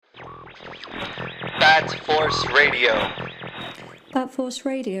Bat Force Radio. Bat Force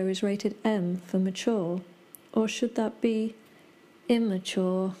Radio is rated M for mature, or should that be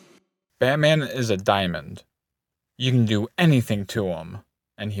immature? Batman is a diamond. You can do anything to him,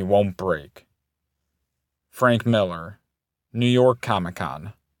 and he won't break. Frank Miller, New York Comic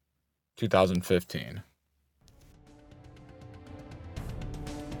Con, 2015.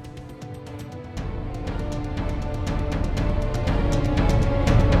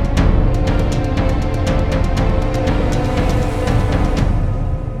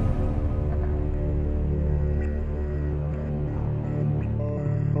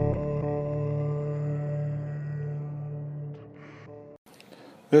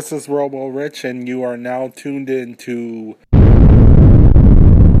 This is Robo Rich, and you are now tuned into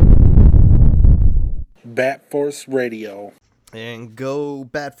Bat Force Radio. And go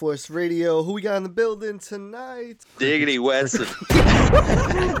Bat Force Radio. Who we got in the building tonight? Diggity Wesson.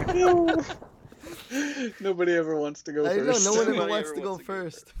 Nobody ever wants to go first. No one ever wants to go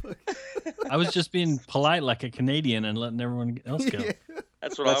first. I was just being polite like a Canadian and letting everyone else go. Yeah.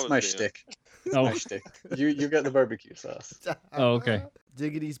 That's what That's I was my doing. shtick. Oh. My shtick. You got the barbecue sauce. Oh, okay.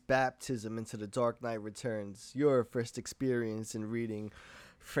 Diggity's baptism into The Dark Knight Returns. Your first experience in reading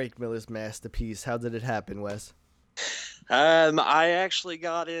Frank Miller's masterpiece. How did it happen, Wes? I actually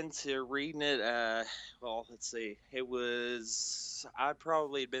got into reading it. Well, let's see. I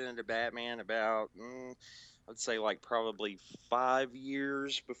probably had been into Batman about, I'd say like probably 5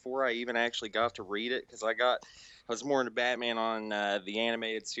 years before I even actually got to read it, because I was more into Batman on the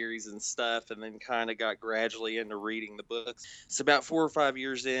animated series and stuff, and then kind of got gradually into reading the books. So about 4 or 5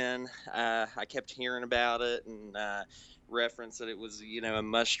 years in, I kept hearing about it and referenced that it was, a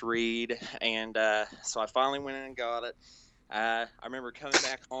must read, and so I finally went in and got it. I remember coming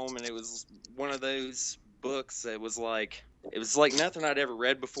back home, and it was one of those books that was like nothing I'd ever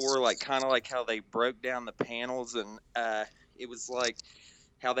read before, like kind of like how they broke down the panels, and it was like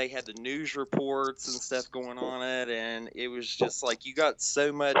how they had the news reports and stuff going on it, and it was just like you got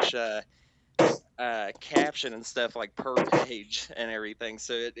so much caption and stuff like per page and everything,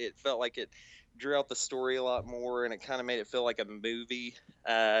 so it felt like it drew out the story a lot more, and it kind of made it feel like a movie,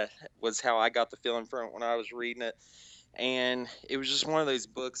 was how I got the feeling from it when I was reading it. And it was just one of those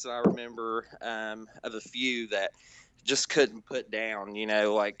books that I remember of a few that just couldn't put down,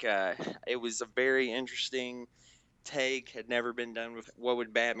 it was a very interesting take, had never been done with what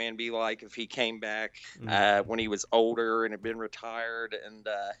would Batman be like if he came back when he was older and had been retired. And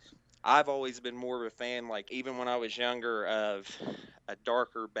I've always been more of a fan, like even when I was younger, of a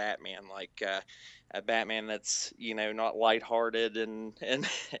darker Batman, like a Batman that's not lighthearted and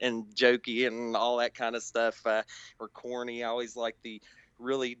jokey and all that kind of stuff, or corny. I always liked the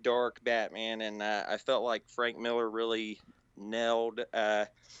really dark Batman, and I felt like Frank Miller really nailed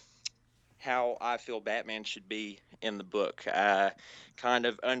how I feel Batman should be in the book. Kind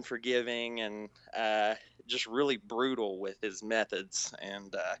of unforgiving and just really brutal with his methods,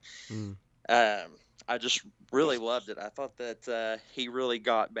 and I just really loved it. I thought that he really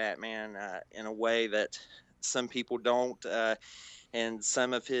got Batman in a way that some people don't, and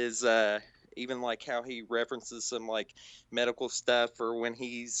some of his even like how he references some like medical stuff, or when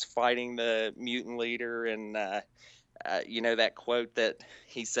he's fighting the mutant leader, and that quote that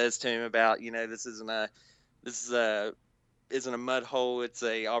he says to him about this isn't a mud hole, it's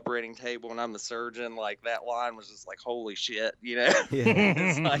a operating table, and I'm the surgeon. Like that line was just like, holy shit, Yeah.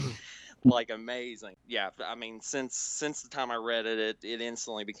 It's like amazing. Yeah, I mean, since the time I read it, it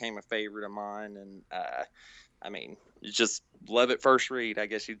instantly became a favorite of mine, and I mean, just love it first read, I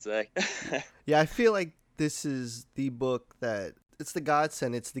guess you'd say. Yeah, I feel like this is the book that it's the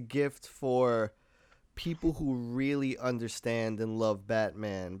godsend. It's the gift for people who really understand and love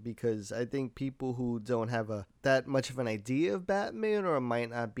Batman, because I think people who don't have that much of an idea of Batman, or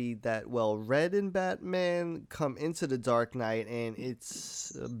might not be that well read in Batman, come into The Dark Knight and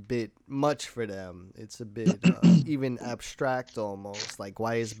it's a bit much for them. It's a bit even abstract almost, like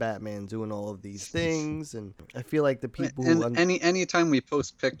why is Batman doing all of these things? And I feel like the people anytime we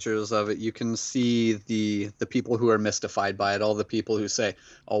post pictures of it, you can see the people who are mystified by it, all the people who say,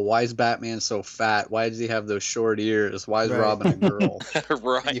 oh, why is Batman so fat? Why does he have those short ears? Why is Robin a girl?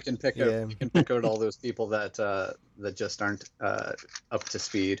 Right. You can pick out all those people that just aren't up to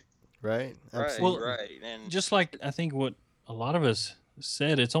speed. Right. Well, right. And just like I think what a lot of us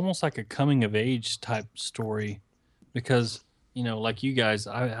said, it's almost like a coming of age type story, because like you guys,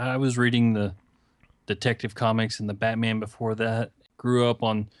 I was reading the Detective Comics and the Batman before that. Grew up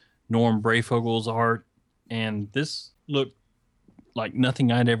on Norm Brayfogel's art, and this looked like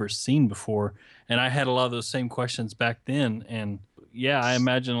nothing I'd ever seen before. And I had a lot of those same questions back then. And yeah, I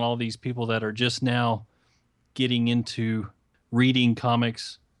imagine all these people that are just now getting into reading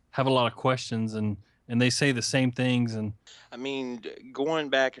comics have a lot of questions, and they say the same things. And I mean, going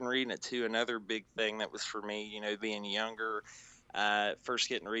back and reading it too, another big thing that was for me, being younger, first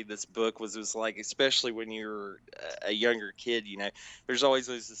getting to read this book was like, especially when you're a younger kid, there's always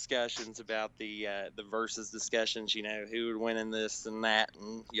those discussions about the versus discussions, who would win in this and that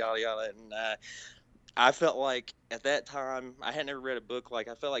and yada yada. And I felt like at that time, I had never read a book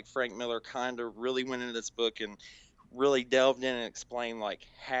I felt like Frank Miller kind of really went into this book and really delved in and explained like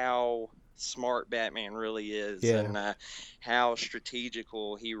how smart Batman really is, and how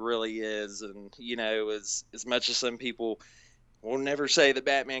strategical he really is. And as much as some people will never say that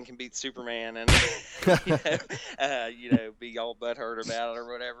Batman can beat Superman and be all butthurt about it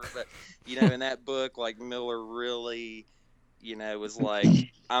or whatever, but in that book, like, Miller really was like,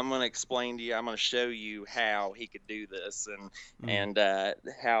 I'm going to explain to you, I'm going to show you how he could do this, and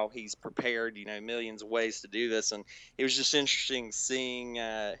how he's prepared, millions of ways to do this. And it was just interesting seeing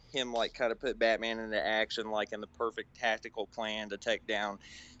him like kind of put Batman into action, like in the perfect tactical plan to take down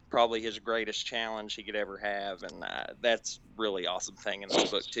probably his greatest challenge he could ever have. And that's really awesome thing in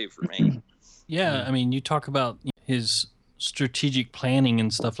this book too for me. Yeah, I mean, you talk about his strategic planning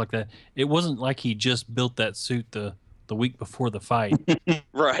and stuff like that. It wasn't like he just built that suit the week before the fight.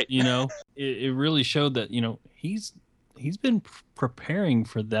 Right. It really showed that, he's been preparing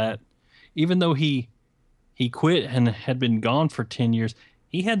for that. Even though he quit and had been gone for 10 years,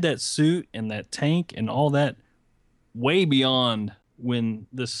 he had that suit and that tank and all that way beyond when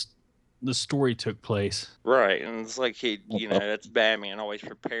the story took place. Right. And it's like that's Batman, always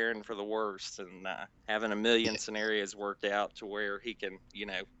preparing for the worst and having a million scenarios worked out to where he can,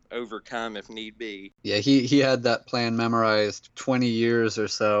 overcome if need be. Yeah, he had that plan memorized 20 years or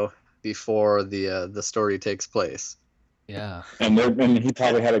so before the story takes place. Yeah. And he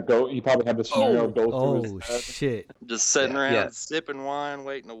probably had the scenario go through his head. Shit. Just sitting around sipping wine,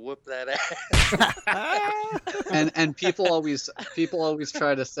 waiting to whoop that ass. and people always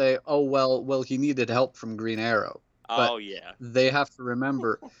try to say, oh well he needed help from Green Arrow. But they have to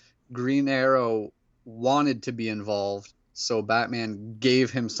remember Green Arrow wanted to be involved, so Batman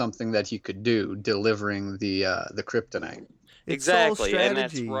gave him something that he could do, delivering the kryptonite. Exactly, and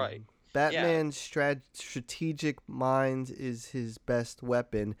that's right. Batman's strategic mind is his best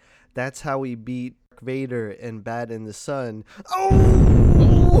weapon. That's how he beat Vader and Bat in the Sun.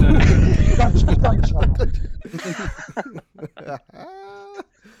 Oh!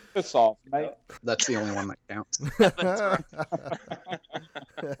 Piss off, mate. That's the only one that counts.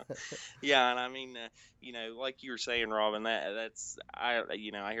 Yeah, and I mean, like you were saying, Robin, that's I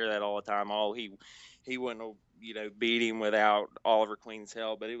hear that all the time. Oh, he wouldn't have, beat him without Oliver Queen's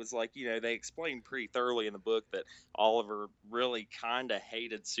help. But it was like, they explained pretty thoroughly in the book that Oliver really kind of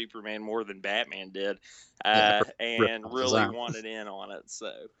hated Superman more than Batman did, and really wanted in on it.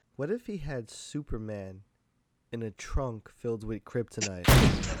 So what if he had Superman in a trunk filled with kryptonite?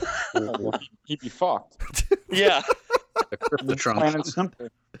 He'd be fucked. Yeah. The trunk. Plain and simple.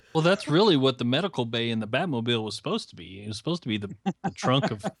 Well, that's really what the medical bay in the Batmobile was supposed to be. It was supposed to be the trunk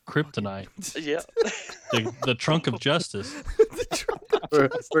of kryptonite. Yeah. The trunk of justice.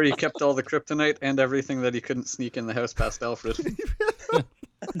 Where he kept all the kryptonite and everything that he couldn't sneak in the house past Alfred.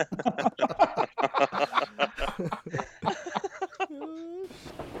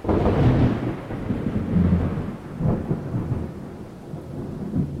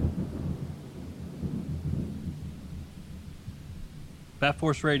 Bat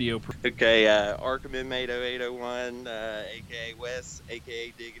Force Radio. Okay, Arkham Inmate 0801, a.k.a. Wes,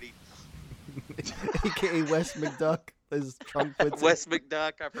 a.k.a. Diggity. A.k.a. Wes McDuck. His trunk puts Wes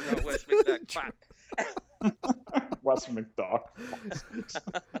McDuck. I forgot Wes McDuck. Fuck. Wes McDuck.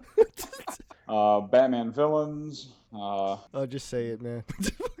 Batman villains. Oh, just say it, man.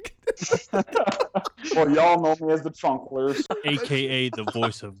 Well, y'all know me as the Trunklers. A.k.a. the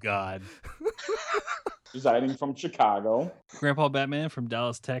voice of God. Residing from Chicago. Grandpa Batman from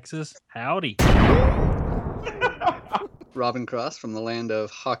Dallas, Texas. Howdy. Robin Cross from the land of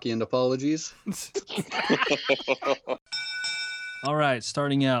hockey and apologies. All right,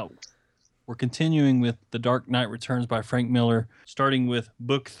 starting out, we're continuing with The Dark Knight Returns by Frank Miller, starting with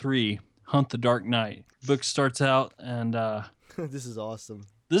Book 3, Hunt the Dark Knight. Book starts out, and this is awesome.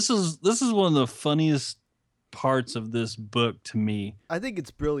 This is one of the funniest parts of this book to me. I think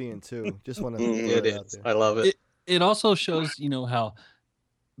it's brilliant too. Just want to it is. Out there. I love it. It also shows, how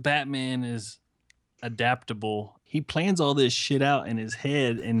Batman is adaptable. He plans all this shit out in his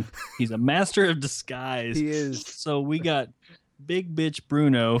head, and he's a master of disguise. He is. So we got Big Bitch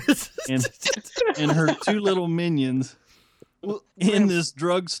Bruno and her two little minions in this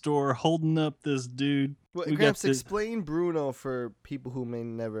drugstore holding up this dude Well, we Gramps, got this- explain Bruno for people who may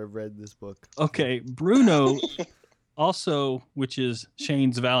never have read this book. Okay, Bruno also, which is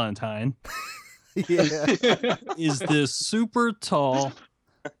Shane's Valentine, Yeah. is this super tall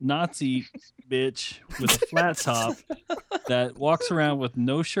Nazi bitch with a flat top that walks around with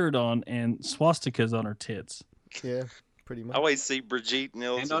no shirt on and swastikas on her tits. Yeah, pretty much. I always see Brigitte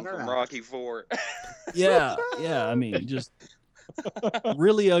Nielsen on her from ass. Rocky IV. Yeah, I mean, just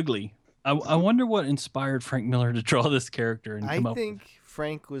really ugly. I wonder what inspired Frank Miller to draw this character and I come up think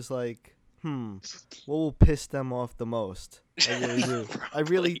Frank was like, what will piss them off the most? I really do. I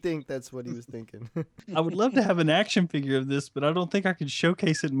really think that's what he was thinking. I would love to have an action figure of this, but I don't think I could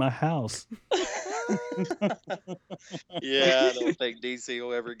showcase it in my house. Yeah, I don't think DC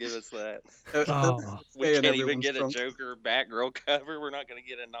will ever give us that. Oh, We And can't even everyone's get a drunk. Joker Batgirl cover. We're not going to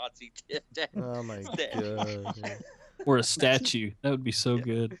get a Nazi tip down. Oh my god. Yeah. or a statue. That would be so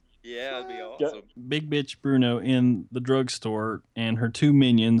good. Yeah, that'd be awesome. Big bitch Bruno in the drugstore and her two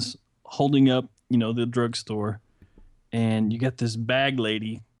minions holding up, the drugstore. And you got this bag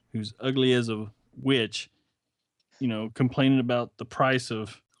lady who's ugly as a witch, complaining about the price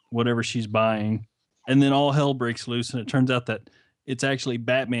of whatever she's buying. And then all hell breaks loose, and it turns out that it's actually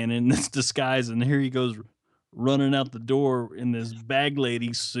Batman in this disguise. And here he goes running out the door in this bag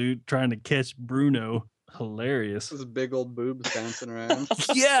lady suit trying to catch Bruno. Hilarious. Those big old boobs bouncing around.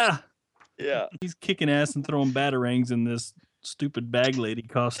 Yeah. Yeah. He's kicking ass and throwing batarangs in this stupid bag lady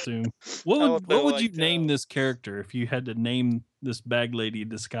costume. What would you name this character if you had to name this bag lady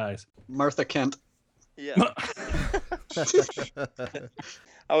disguise? Martha Kent. Yeah.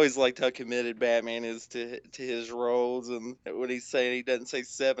 I always liked how committed Batman is to his roles, and when he's saying he doesn't say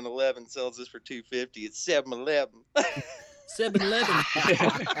 7-Eleven sells this for $2.50, it's 7-Eleven. 7-Eleven.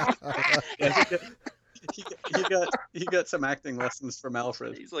 He got some acting lessons from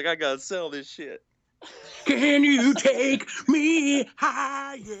Alfred. He's like, I gotta sell this shit. Can you take me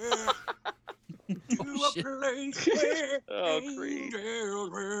higher to a place where Creed. angels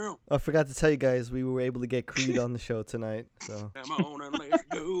will I forgot to tell you guys, we were able to get Creed on the show tonight. So come on and let's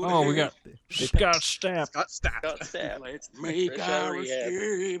go. Oh, we got Scott Stapp. Scott Stapp. Got stabbed. Let's make Fresh out our of rehab.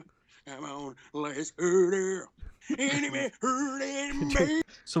 escape. Come on, let's go there. Enemy hurting me.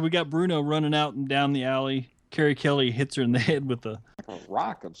 So we got Bruno running out and down the alley. Carrie Kelly hits her in the head with a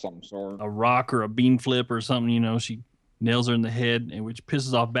rock of some sort. rock or a bean flip or something. She nails her in the head, and which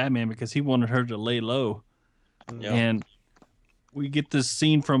pisses off Batman because he wanted her to lay low. Yeah. And we get this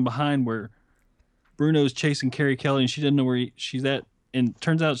scene from behind where Bruno's chasing Carrie Kelly, and she doesn't know where she's at. And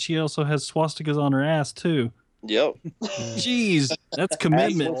turns out she also has swastikas on her ass too. Yep. Jeez, that's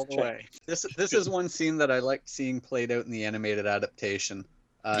commitment. All the way. This is one scene that I like seeing played out in the animated adaptation.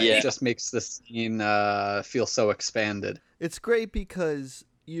 Yeah. It just makes the scene feel so expanded. it's great because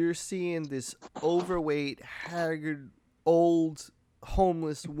you're seeing this overweight, haggard, old,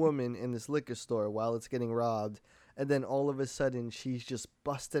 homeless woman in this liquor store while it's getting robbed. And then all of a sudden, she's just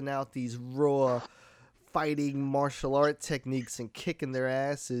busting out these raw fighting martial art techniques and kicking their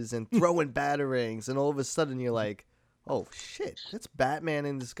asses and throwing batarangs. And all of a sudden, you're like, oh, shit, that's Batman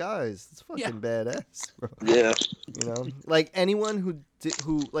in disguise. It's fucking badass, bro. Yeah. Like anyone who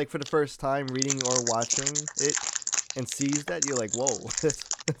like for the first time reading or watching it and sees that, you're like, whoa,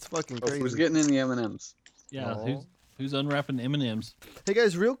 that's fucking Oh, crazy. who's getting in the M&Ms? Yeah, Aw. who's unwrapping M&Ms? Hey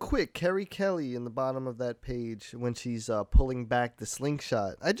guys, real quick, Carrie Kelly in the bottom of that page when she's pulling back the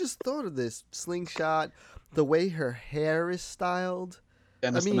slingshot. I just thought of this slingshot, the way her hair is styled.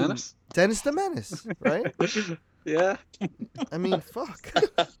 Dennis the Menace? Dennis the Menace, right? Yeah. I mean, fuck.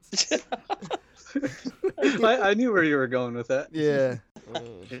 I knew where you were going with that. Yeah.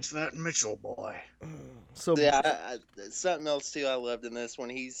 It's that Mitchell boy. So Yeah, something else too I loved in this when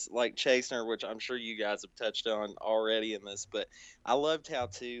he's like chasing her, which I'm sure you guys have touched on already in this, but I loved how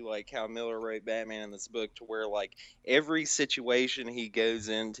Miller wrote Batman in this book to where like every situation he goes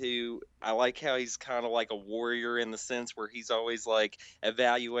into, I like how he's kind of like a warrior in the sense where he's always like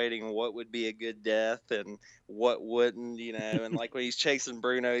evaluating what would be a good death and what wouldn't, and like when he's chasing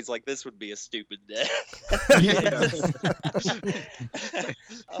Bruno, he's like, this would be a stupid death.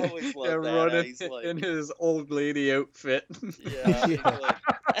 I always love that. Running He's like, in his old lady outfit. yeah. he's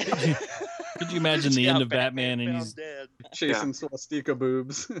like- Could you imagine the Yeah, end of Batman and found he's dead. Chasing swastika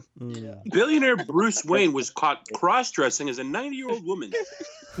boobs. Yeah. Billionaire Bruce Wayne was caught cross-dressing as a 90-year-old woman.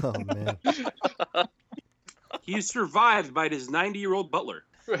 oh man. He survived by his 90-year-old butler.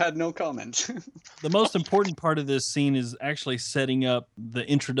 Who had no comment. the most important part of this scene is actually setting up the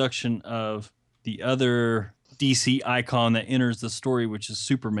introduction of the other DC icon that enters the story, which is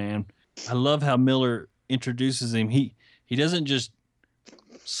Superman. I love how Miller introduces him. He doesn't just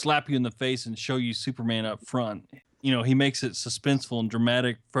slap you in the face and show you Superman up front. You know, he makes it suspenseful and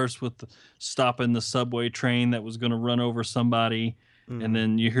dramatic, first with stopping the subway train that was going to run over somebody, and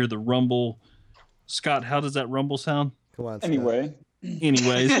then you hear the rumble. Scott, how does that rumble sound? Come on, Scott. Anyway.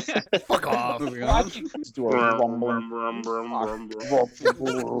 Anyways. Fuck off. Moving on. Let's do a rumble.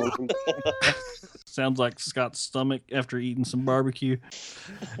 Sounds like Scott's stomach after eating some barbecue.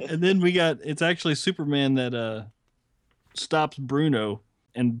 And then it's actually Superman that stops Bruno,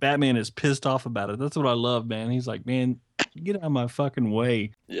 and Batman is pissed off about it. That's what I love, man. He's like, man, get out of my fucking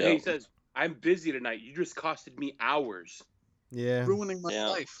way. Yeah. He says, I'm busy tonight. You just costed me hours. Yeah. Ruining my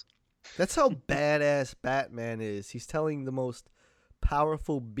life. That's how badass Batman is. He's telling the most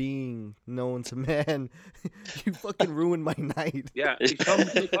powerful being known to man, you fucking ruined my night. Yeah, you tell him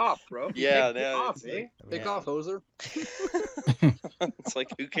to take off, bro. Yeah, take off, eh? Take off, hoser. It's like,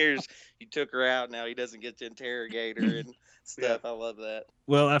 who cares? You took her out. Now he doesn't get to interrogate her and stuff. I love that.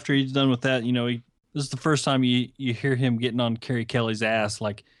 Well, after he's done with that, you know, this is the first time you hear him getting on Carrie Kelly's ass.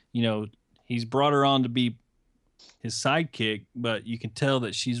 Like, you know, he's brought her on to be his sidekick, but you can tell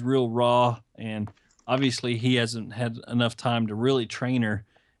that she's real raw, and obviously he hasn't had enough time to really train her.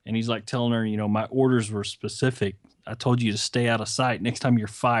 And he's like telling her, you know, my orders were specific. I told you to stay out of sight. Next time you're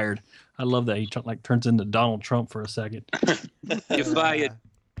fired. I love that. He turns into Donald Trump for a second. You're fired.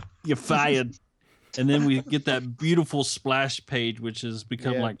 You're fired. And then we get that beautiful splash page, which has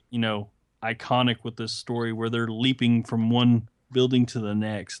become like, you know, iconic with this story where they're leaping from one building to the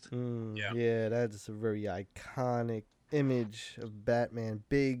next. Yeah, that's a very iconic image of Batman.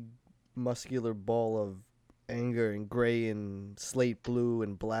 Big, muscular ball of anger and gray and slate blue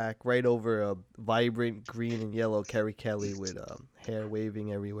and black right over a vibrant green and yellow Carrie Kelly with hair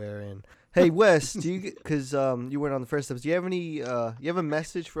waving everywhere. And hey, Wes, because you weren't on the first episode, do you have any you have a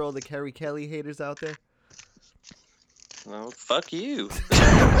message for all the Carrie Kelly haters out there? Well, fuck you.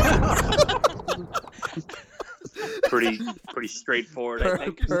 pretty straightforward. I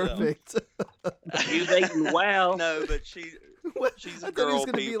think. Perfect. You thinking well? No, but she's a I girl. thought he was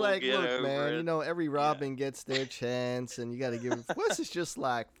gonna be like, get look, over man, it. you know, every Robin gets their chance, and you got to give him. Wes is just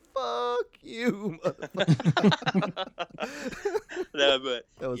like, fuck you, motherfucker. No, but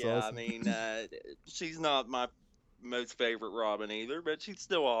that was yeah, awesome. I mean, she's not my most favorite Robin either, but she's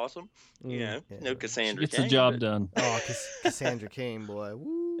still awesome. You know, no Cassandra. It's a job done. Oh, Cassandra Cain, boy.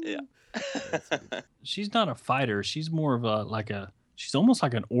 Woo. Yeah. She's not a fighter. She's more of she's almost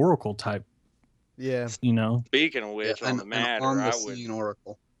like an oracle type. Yeah. You know. Speaking of which, on the matter, on the scene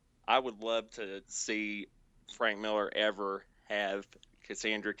oracle. I would love to see Frank Miller ever have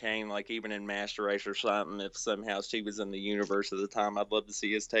Cassandra Cain, like even in Master Race or something. If somehow she was in the universe at the time, I'd love to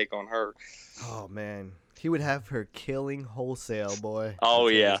see his take on her. Oh man, he would have her killing wholesale, boy. Oh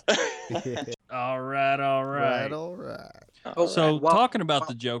yeah. All right. So talking about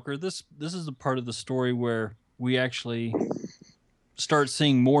the Joker, this is the part of the story where we actually start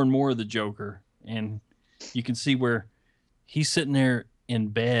seeing more and more of the Joker, and you can see where he's sitting there in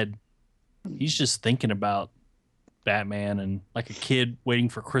bed. He's just thinking about Batman and like a kid waiting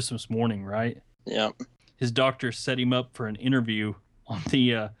for Christmas morning, right? Yeah. His doctor set him up for an interview on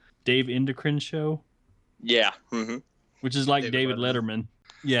the Dave Endocrine show. Yeah. Mm-hmm. Which is like David Letterman.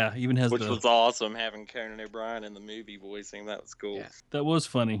 Yeah, even has which was awesome having Conan O'Brien in the movie voicing. That was cool. Yeah. That was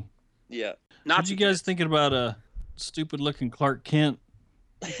funny. Yeah. What you guys thinking about a stupid-looking Clark Kent?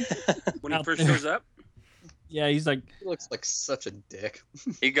 When he first shows up? Yeah, he's like... He looks like such a dick.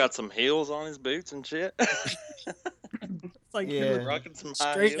 He got some heels on his boots and shit. It's like rocking some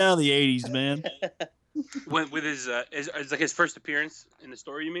high straight heels. out of the 80s, man. With his like his first appearance in the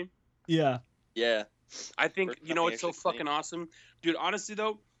story, you mean? Yeah. Yeah. I think, you know, it's so fucking awesome. Dude, honestly,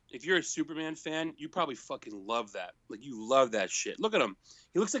 though, if you're a Superman fan, you probably fucking love that. Like, you love that shit. Look at him.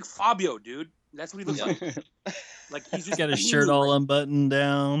 He looks like Fabio, dude. That's what he looks like. Like, he's just got his shirt all unbuttoned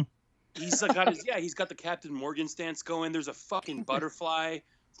down. He's like he's got the Captain Morgan stance going. There's a fucking butterfly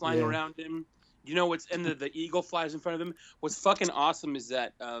flying around him. You know what's, and the eagle flies in front of him. What's fucking awesome is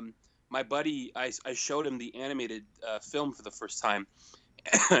that my buddy, I showed him the animated film for the first time.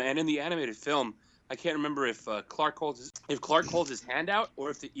 And in the animated film, I can't remember if Clark holds his hand out or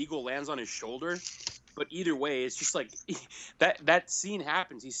if the eagle lands on his shoulder. But either way, it's just like that scene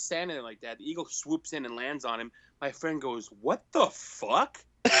happens. He's standing there like that. The eagle swoops in and lands on him. My friend goes, "What the fuck?"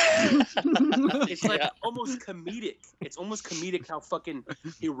 It's like almost comedic. It's almost comedic how fucking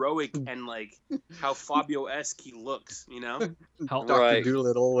heroic and like how Fabio-esque he looks. You know, how Dr.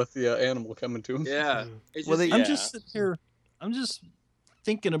 Doolittle with the animal coming to him. Yeah. I'm just sitting here. I'm just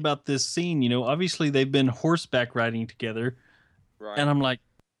thinking about this scene. You know, obviously they've been horseback riding together, right? And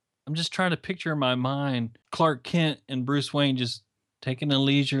I'm just trying to picture in my mind Clark Kent and Bruce Wayne just taking a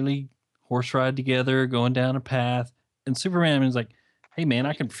leisurely horse ride together, going down a path. And Superman is like, hey, man,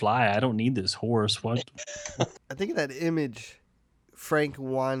 I can fly. I don't need this horse. What? I think in that image, Frank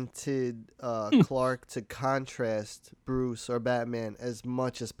wanted Clark to contrast Bruce or Batman as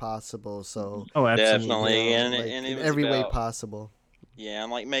much as possible. So definitely, and in every way possible. Yeah,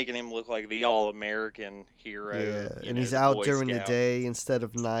 and like making him look like the all-American hero. Yeah, and he's out during the day instead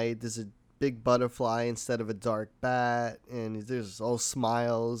of night. There's a big butterfly instead of a dark bat, and there's all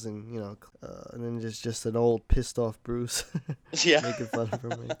smiles, and and then there's just an old pissed off Bruce. Yeah, making fun of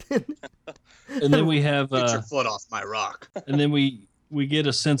him. And then we have get your foot off my rock. And then we get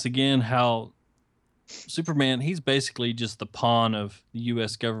a sense again how Superman, he's basically just the pawn of the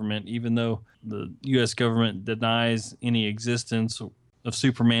U.S. government, even though the U.S. government denies any existence of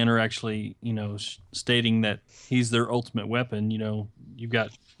Superman, or actually, stating that he's their ultimate weapon. You've got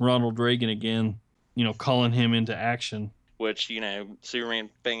Ronald Reagan again, calling him into action. Which, Superman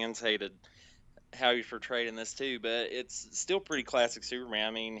fans hated how he's portrayed in this too, but it's still pretty classic Superman.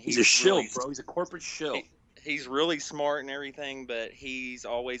 I mean, he's a shill, bro. He's a corporate shill. He's really smart and everything, but he's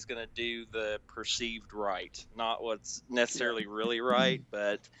always going to do the perceived right, not what's necessarily really right,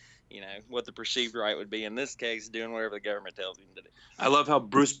 but what the perceived right would be in this case, doing whatever the government tells him to do. I love how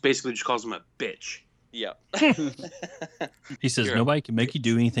Bruce basically just calls him a bitch. Yeah. He says, nobody can make you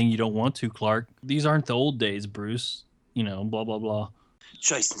do anything you don't want to, Clark. These aren't the old days, Bruce. Blah, blah, blah.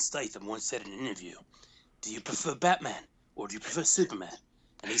 Jason Statham once said in an interview, do you prefer Batman or do you prefer Superman?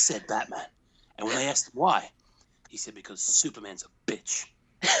 And he said Batman. And when they asked him why, he said because Superman's a bitch.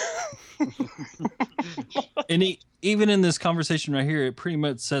 And even in this conversation right here, it pretty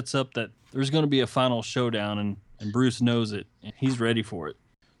much sets up that there's going to be a final showdown, and Bruce knows it, and he's ready for it.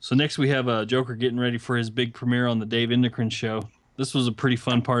 So next we have Joker getting ready for his big premiere on the Dave Indickren show. This was a pretty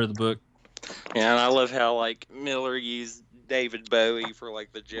fun part of the book. Yeah, and I love how Miller used David Bowie for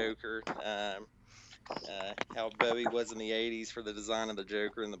the Joker. How Bowie was in the 80s for the design of the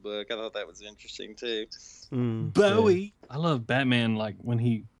Joker in the book. I thought that was interesting too. Bowie. I love Batman when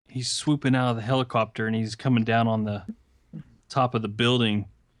he's swooping out of the helicopter and he's coming down on the top of the building.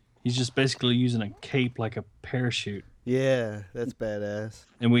 He's just basically using a cape like a parachute. Yeah, that's badass.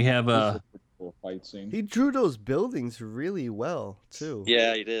 And we have fight scene. He drew those buildings really well too.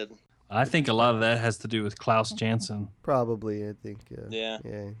 Yeah, he did. I think a lot of that has to do with Klaus Janson. Probably, I think. Yeah.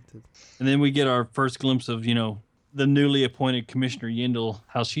 Yeah. And then we get our first glimpse of, the newly appointed Commissioner Yindel,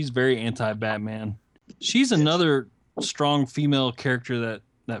 how she's very anti-Batman. She's another strong female character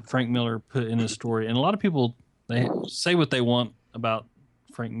that Frank Miller put in his story. And a lot of people, they say what they want about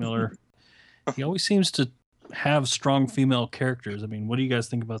Frank Miller. He always seems to have strong female characters. I mean, what do you guys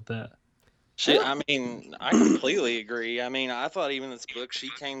think about that? I completely agree. I mean, I thought even this book, she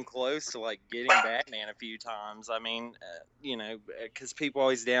came close to getting Batman a few times. I mean, because people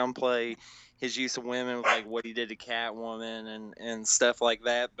always downplay his use of women with what he did to Catwoman and stuff like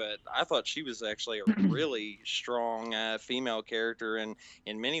that. But I thought she was actually a really strong female character, and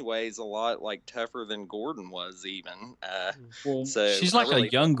in many ways a lot tougher than Gordon was even. So she's like a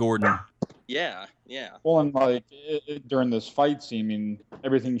young Gordon. Yeah. Well, and during this fight scene, I mean,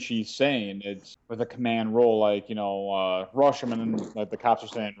 everything she's saying, it's with a command role, rush him, and then the cops are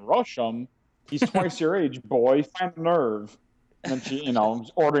saying, rush him. He's twice your age, boy. Find the nerve. And then she,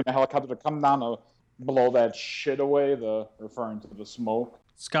 ordering the helicopter to come down to blow that shit away. Referring to the smoke.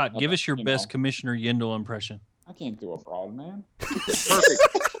 Scott, give us your best Commissioner Yindel impression. I can't do a broad man.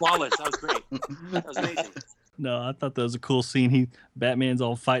 Perfect, flawless. That was great. That was amazing. No, I thought that was a cool scene. Batman's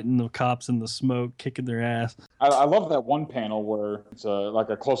all fighting the cops in the smoke, kicking their ass. I love that one panel where it's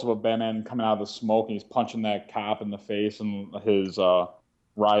a close-up of Batman coming out of the smoke, and he's punching that cop in the face, and his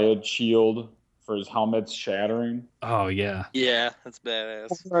riot shield for his helmet's shattering. Oh, yeah. Yeah, that's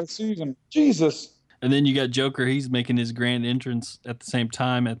badass. That season. Jesus. And then you got Joker. He's making his grand entrance at the same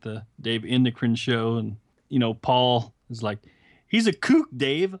time at the Dave Indickren show. And, Paul is like, he's a kook,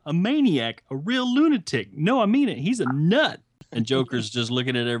 Dave, a maniac, a real lunatic. No, I mean it. He's a nut. And Joker's just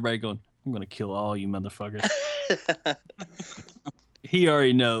looking at everybody going, I'm going to kill all you motherfuckers. He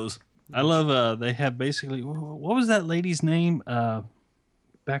already knows. I love, they have basically, what was that lady's name?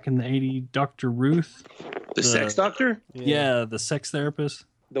 Back in the 80s, Dr. Ruth. The sex doctor? Yeah, the sex therapist.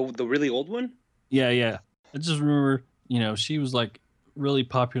 The really old one? Yeah. I just remember, she was really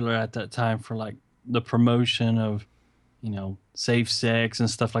popular at that time for the promotion of, safe sex and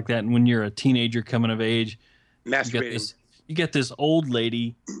stuff like that. And when you're a teenager coming of age, you get this old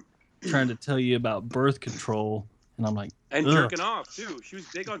lady trying to tell you about birth control. And I'm like, and jerking off too. She was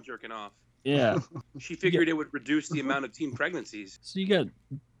big on jerking off. Yeah. She figured it would reduce the amount of teen pregnancies. So you got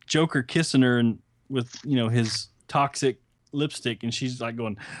Joker kissing her and with, his toxic lipstick, and she's like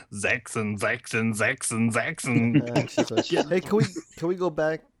going Zaxxon, Zaxxon, Zaxxon, Zaxxon. Hey, can we go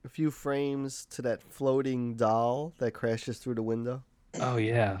back a few frames to that floating doll that crashes through the window? Oh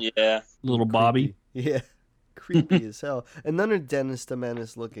yeah, yeah, little Bobby. Yeah, creepy as hell. Another Dennis the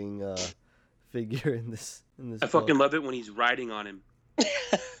Menace looking figure in this. I fucking love it when he's riding on him.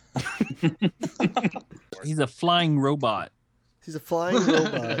 He's a flying robot. He's a flying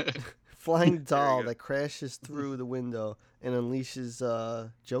robot, flying doll that crashes through the window and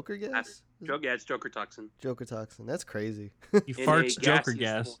unleashes Joker gas. Yeah, it's Joker toxin. Joker toxin. That's crazy. He farts Joker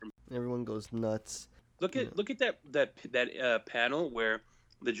gas. Form. Everyone goes nuts. Look at that panel where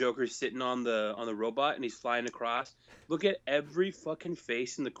the Joker's sitting on the robot and he's flying across. Look at every fucking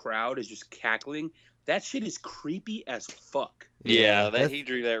face in the crowd is just cackling. That shit is creepy as fuck. Yeah, he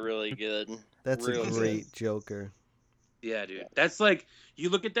drew that really good. That's really a great Joker. Yeah, dude. That's like, you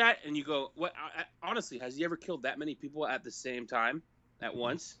look at that and you go, what? Honestly, has he ever killed that many people at the same time at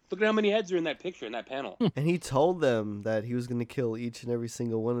once? Look at how many heads are in that picture, in that panel. And he told them that he was going to kill each and every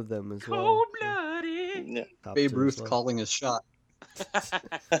single one of them as well. Cold-blooded. Yeah. Babe Ruth calling his shot.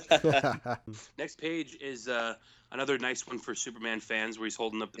 Next page is another nice one for Superman fans where he's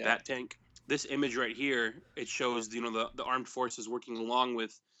holding up the Bat Tank. This image right here, it shows the armed forces working along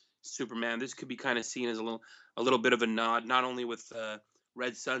with Superman. This could be kind of seen as a little bit of a nod, not only with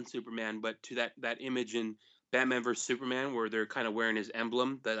Red Sun Superman, but to that image in Batman vs Superman where they're kind of wearing his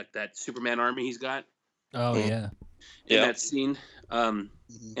emblem, that Superman army he's got. Oh yeah. In that scene, and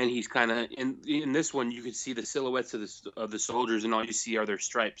he's kind of in this one you could see the silhouettes of the soldiers, and all you see are their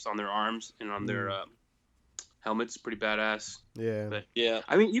stripes on their arms and on their helmets. Pretty badass. Yeah. But yeah,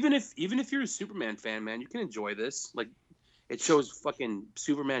 I mean, even if you're a Superman fan, man, you can enjoy this. Like, it shows fucking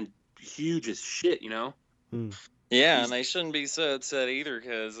Superman huge as shit, you know. Yeah, and they shouldn't be so upset either,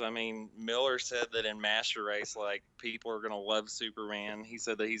 because I mean, Miller said that in Master Race, like, people are gonna love Superman. He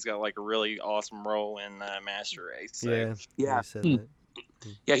said that he's got like a really awesome role in Master Race. So. Yeah. He said that.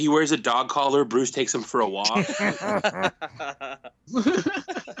 Yeah, he wears a dog collar. Bruce takes him for a walk.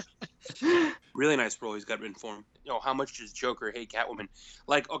 Really nice role he's got in for him. You know, how much does Joker hate Catwoman?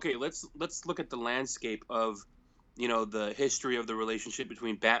 Like, okay, let's look at the landscape of, you know, the history of the relationship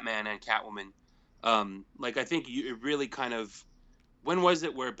between Batman and Catwoman. Like, I think it really kind of, when was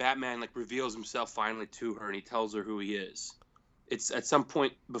it where Batman like reveals himself finally to her and he tells her who he is? It's at some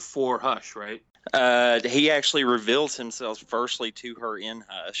point before Hush, right? He actually reveals himself firstly to her in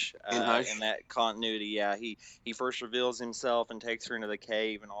Hush. Hush? In that continuity, yeah. He first reveals himself and takes her into the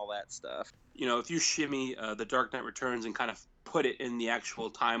cave and all that stuff. You know, if you shimmy The Dark Knight Returns and kind of put it in the actual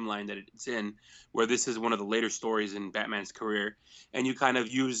timeline that it's in, where this is one of the later stories in Batman's career, and you kind of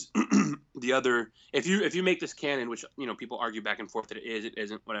use the other, if you make this canon, which, you know, people argue back and forth that it is, it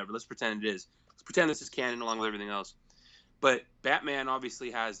isn't, whatever. Let's pretend it is. Let's pretend this is canon along with everything else. But Batman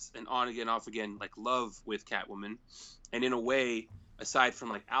obviously has an on again, off again, like, love with Catwoman, and in a way, aside from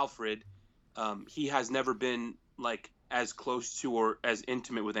like Alfred, he has never been like as close to or as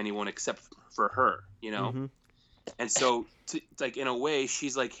intimate with anyone except for her, you know. Mm-hmm. And so, like, in a way,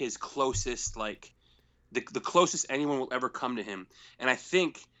 she's like his closest, like the closest anyone will ever come to him. And I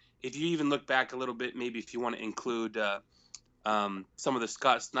think if you even look back a little bit, maybe if you want to include some of the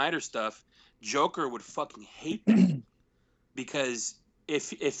Scott Snyder stuff, Joker would fucking hate that. Because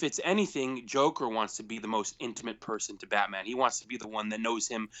if it's anything, Joker wants to be the most intimate person to Batman. He wants to be the one that knows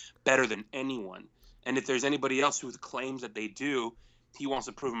him better than anyone. And if there's anybody else who claims that they do, he wants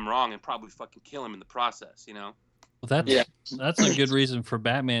to prove him wrong and probably fucking kill him in the process, you know? Well, that's a good reason for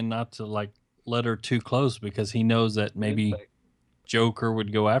Batman not to like let her too close, because he knows that maybe Joker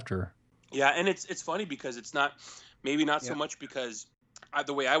would go after her. Yeah, and it's funny because it's not so much because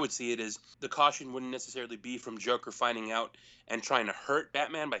the way I would see it is the caution wouldn't necessarily be from Joker finding out and trying to hurt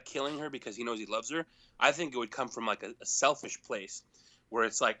Batman by killing her because he knows he loves her. I think it would come from like a selfish place where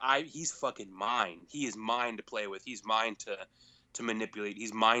it's like, he's fucking mine. He is mine to play with. He's mine to manipulate.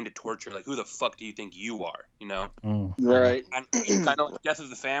 He's mine to torture. Like, who the fuck do you think you are? You know? Right. And kind of like Death of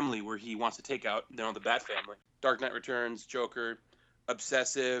the Family, where he wants to take out, you know, the Bat family. Dark Knight Returns, Joker,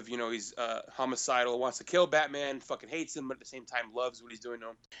 obsessive, you know, he's homicidal, wants to kill Batman, fucking hates him, but at the same time loves what he's doing to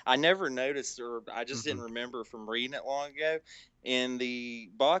him. I never noticed, or I just didn't remember from reading it long ago. In the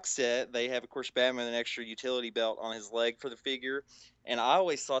box set, they have, of course, Batman an extra utility belt on his leg for the figure, and I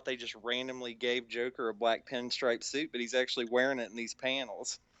always thought they just randomly gave Joker a black pinstripe suit, but he's actually wearing it in these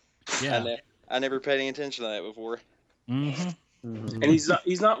panels. Yeah, I never paid any attention to that before. And he's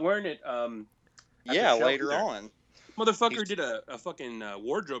not wearing it. Later on. Motherfucker did a fucking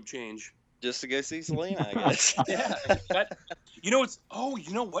wardrobe change just to go see Selena, I guess. Yeah. You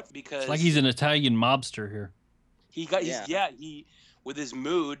know what? Because it's like he's an Italian mobster here. He got he with his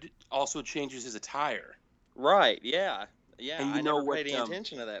mood also changes his attire. Right. Yeah. Yeah. And I never paid any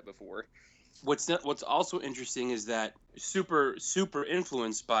attention to that before. What's also interesting is that super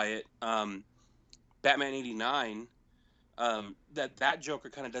influenced by it. Batman '89. That Joker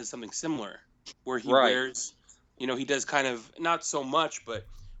kind of does something similar, where he wears, he does kind of not so much, but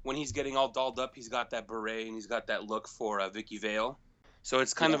when he's getting all dolled up, he's got that beret and he's got that look for Vicky Vale. So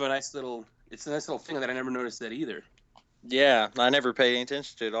it's kind of a nice little thing that I never noticed that either. Yeah, I never paid any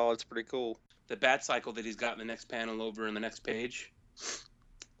attention to it at all. It's pretty cool. The bat cycle that he's got in the next panel over in the next page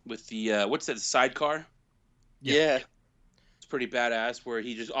with the what's that, sidecar? Yeah. It's pretty badass, where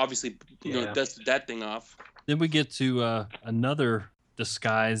he just obviously dusted that thing off. Then we get to another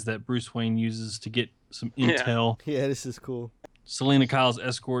disguise that Bruce Wayne uses to get some intel. Yeah, this is cool. Selena Kyle's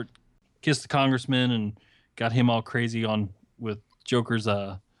escort kissed the congressman and got him all crazy with Joker's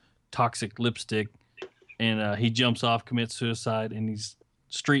toxic lipstick, and he jumps off, commits suicide, and he's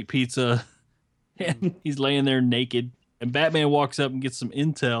street pizza, and he's laying there naked. And Batman walks up and gets some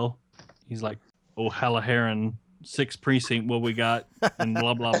intel. He's like, "Oh, Halloran, 6th precinct, what we got?" And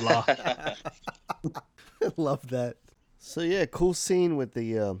blah blah blah. Love that. So yeah, cool scene with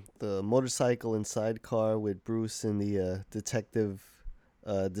the motorcycle and sidecar with Bruce in the detective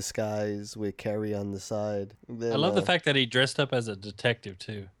disguise with Carrie on the side. Then, I love the fact that he dressed up as a detective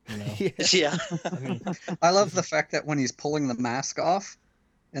too. Yeah. I love the fact that when he's pulling the mask off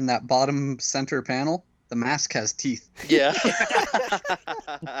in that bottom center panel, the mask has teeth. Yeah.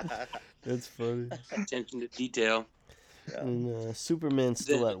 That's funny. Attention to detail. And Superman's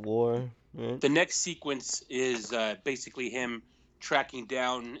still at war. Right? The next sequence is basically him tracking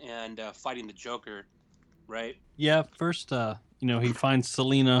down and fighting the Joker, right? Yeah, first, he finds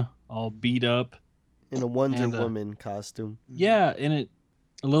Selena all beat up. In a Wonder Woman costume. Yeah, and it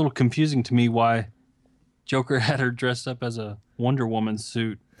a little confusing to me why Joker had her dressed up as a Wonder Woman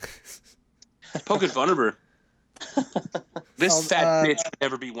suit. Poking fun of her. This fat bitch could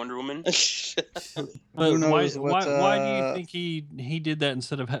never be Wonder Woman. But why do you think he did that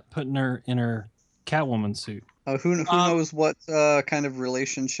instead of putting her in her Catwoman suit? Who knows what kind of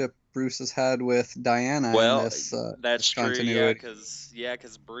relationship Bruce has had with Diana in this that's true, continuity.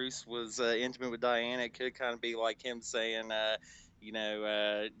 because Bruce was intimate with Diana. It could kind of be like him saying,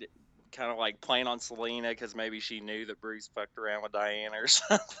 kind of like playing on Selena because maybe she knew that Bruce fucked around with Diana or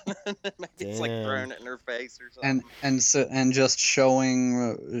something. Maybe it's like throwing it in her face or something. And just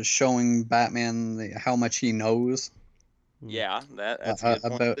showing Batman how much he knows. Yeah, that's a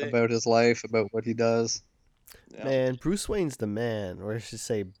good point about his life, about what he does. Yeah. Man, Bruce Wayne's the man, or I should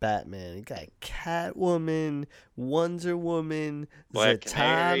say Batman. He got Catwoman, Wonder Woman,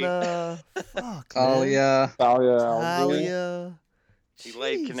 Zatanna, Talia. He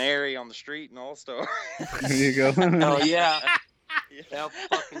laid Canary on the street in All Star. There you go. Oh yeah. Hell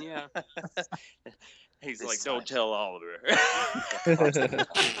fucking yeah. He's like, don't tell Oliver.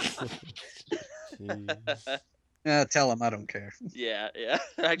 Yeah, tell him I don't care. Yeah.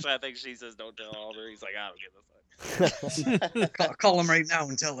 Actually, I think she says don't tell Oliver. He's like, I don't give a fuck. Call him right now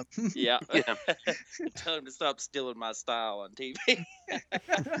and tell him. Yeah. Tell him to stop stealing my style on TV.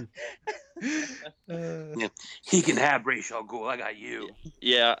 He can have Ra's al Ghul. I got you.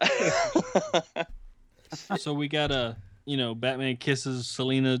 Yeah. So we got Batman kisses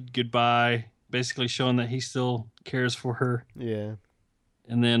Selena goodbye, basically showing that he still cares for her. Yeah.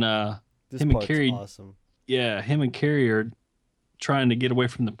 And then this him part's and Carrie, awesome. Yeah, him and Carrie are trying to get away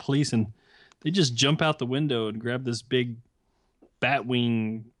from the police, and they just jump out the window and grab this big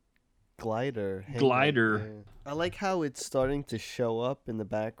Batwing glider. Yeah. I like how it's starting to show up in the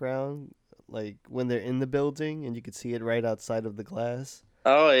background, like when they're in the building, and you can see it right outside of the glass.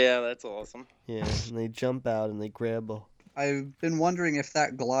 Oh yeah, that's awesome. Yeah, and they jump out and they grab I've been wondering if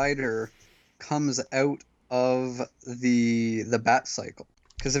that glider comes out of the bat cycle.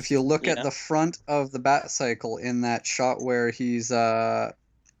 Because if you look at the front of the bat cycle in that shot where he's it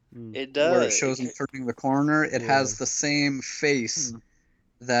does. Where it shows him turning the corner, it has the same face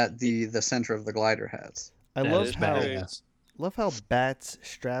that the center of the glider has. I love how Bats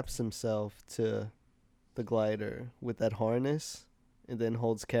straps himself to the glider with that harness and then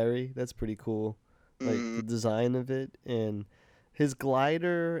holds Carrie. That's pretty cool. Like the design of it, and his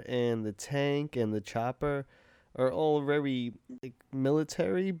glider and the tank and the chopper are all very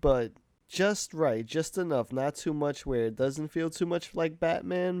military, but just right, just enough, not too much where it doesn't feel too much like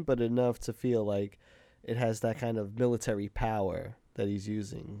Batman, but enough to feel like it has that kind of military power that he's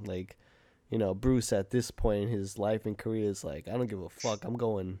using. Like, Bruce at this point in his life and career is like, I don't give a fuck, I'm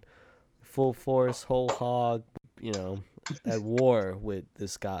going full force, whole hog, at war with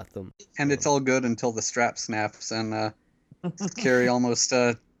this Gotham. And it's all good until the strap snaps and Carrie almost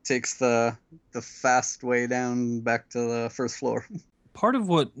takes the fast way down back to the first floor. Part of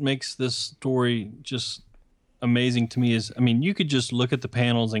what makes this story just amazing to me is, I mean, you could just look at the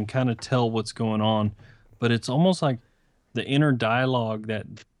panels and kind of tell what's going on, but it's almost like the inner dialogue that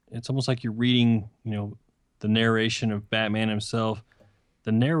it's almost like you're reading, you know, the narration of Batman himself.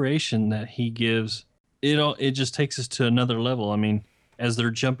 The narration that he gives, it just takes us to another level. I mean, as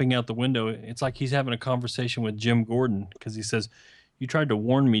they're jumping out the window, it's like he's having a conversation with Jim Gordon, because he says, "You tried to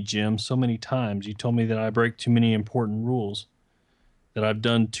warn me, Jim, so many times. You told me that I break too many important rules, that I've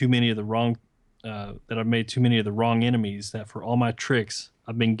done too many of the wrong, that I've made too many of the wrong enemies, that for all my tricks,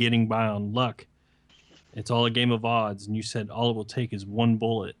 I've been getting by on luck. It's all a game of odds, and you said all it will take is one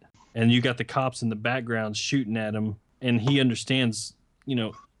bullet." And you got the cops in the background shooting at him, and he understands, you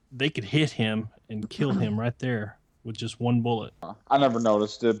know, they could hit him and kill him right there with just one bullet. I never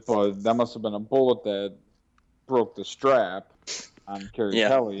noticed it, but that must have been a bullet that broke the strap on Carrie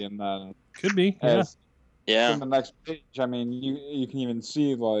Kelly, and then could be. In the next page, I mean, you can even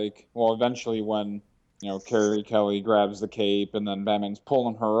see, like, well, eventually when, you know, Carrie Kelly grabs the cape and then Batman's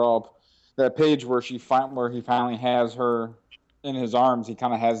pulling her up, that page where he finally has her in his arms, he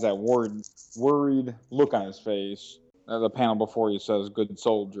kind of has that worried look on his face. The panel before he says "good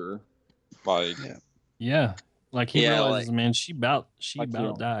soldier," like like he realizes, like, man, she about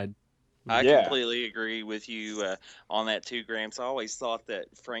died. I completely agree with you on that too, Gramps. I always thought that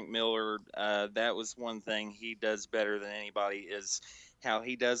Frank Miller, that was one thing he does better than anybody, is how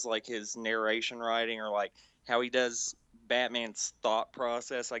he does like his narration writing, or like how he does Batman's thought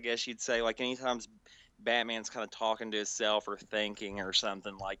process, I guess you'd say. Like anytime Batman's kind of talking to himself or thinking or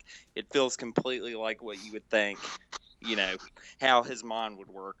something, like it feels completely like what you would think, you know, how his mind would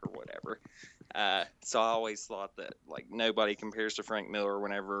work or whatever. So I always thought that like nobody compares to Frank Miller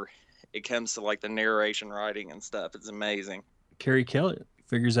whenever it comes to like the narration writing and stuff. It's amazing. Carrie Kelly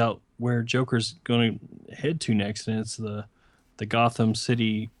figures out where Joker's going to head to next, and it's the Gotham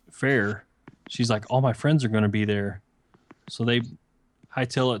City Fair. She's like, all my friends are going to be there. So they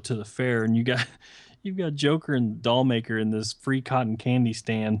hightail it to the fair, and you've got Joker and Dollmaker in this free cotton candy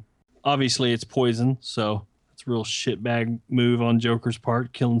stand. Obviously, it's poison, so it's a real shitbag move on Joker's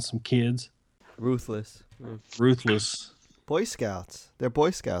part, killing some kids. Ruthless. Boy Scouts. They're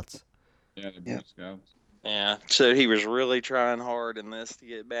Boy Scouts. Yeah, they're Boy Scouts. Yeah, so he was really trying hard in this to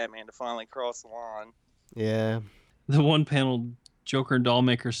get Batman to finally cross the line. Yeah. The one panel, Joker and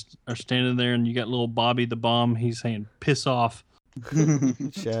Dollmaker are standing there, and you got little Bobby the Bomb. He's saying, "Piss off."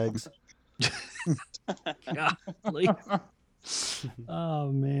 Shags. Golly.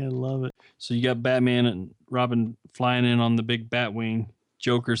 Oh man, love it. So you got Batman and Robin flying in on the big Batwing.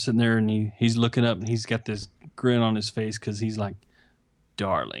 Joker sitting there, and he's looking up, and he's got this grin on his face because he's like,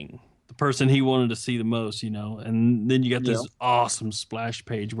 darling, the person he wanted to see the most, you know. And then you got this awesome splash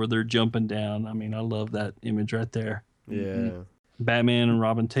page where they're jumping down. I mean, I love that image right there. Yeah. Batman and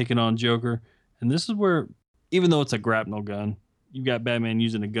Robin taking on Joker, and this is where, even though it's a grapnel gun, you got Batman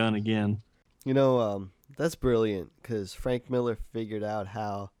using a gun again. You know, that's brilliant, because Frank Miller figured out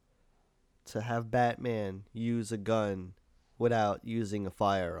how to have Batman use a gun without using a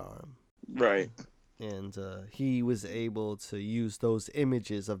firearm. Right. And he was able to use those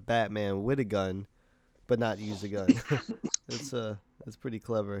images of Batman with a gun, but not use a gun. It's pretty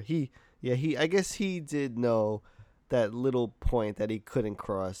clever. I guess he did know that little point that he couldn't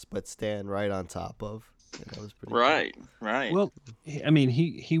cross, but stand right on top of. And that was pretty cool. Right. Well, I mean,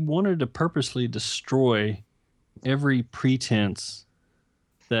 he wanted to purposely destroy every pretense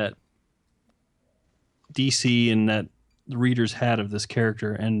that DC and that the readers had of this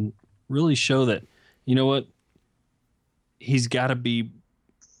character, and really show that, you know what, he's got to be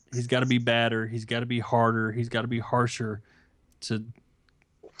badder, he's got to be harder, he's got to be harsher to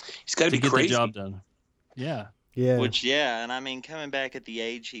get crazy. the job done. Yeah. And I mean, coming back at the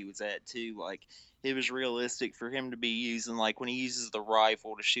age he was at too, like it was realistic for him to be using, like when he uses the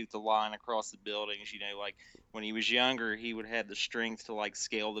rifle to shoot the line across the buildings, you know, like when he was younger, he would have the strength to like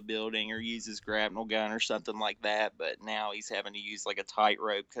scale the building or use his grapnel gun or something like that. But now he's having to use like a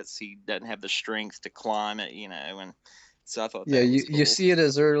tightrope because he doesn't have the strength to climb it, you know. And so I thought, you see it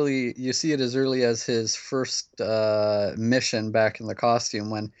as early as his first mission back in the costume,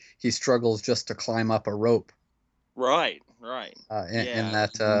 when he struggles just to climb up a rope. Right. In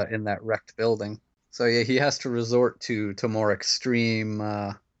that wrecked building. So yeah, he has to resort to more extreme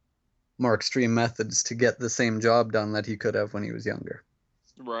methods to get the same job done that he could have when he was younger.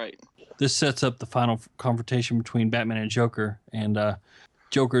 Right. This sets up the final confrontation between Batman and Joker, and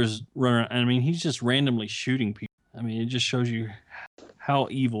Joker's running. I mean, he's just randomly shooting people. I mean, it just shows you how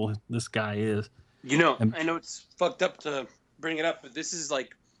evil this guy is. You know, I know it's fucked up to bring it up, but this is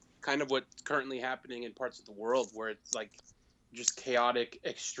like kind of what's currently happening in parts of the world where it's like just chaotic,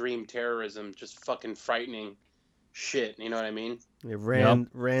 extreme terrorism, just fucking frightening shit. You know what I mean? Yeah,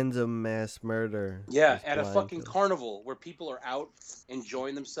 random mass murder. Yeah, at a fucking carnival where people are out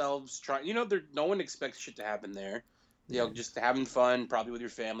enjoying themselves, trying. You know, no one expects shit to happen there. You know, just having fun, probably with your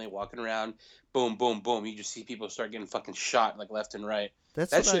family, walking around. Boom, boom, boom. You just see people start getting fucking shot like left and right.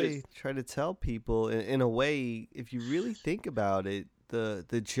 That's what I try to tell people. In a way, if you really think about it,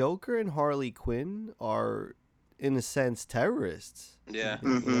 the Joker and Harley Quinn are, in a sense, terrorists. Yeah.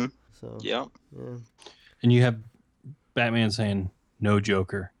 Mm-hmm. So yeah. And you have Batman saying, "No,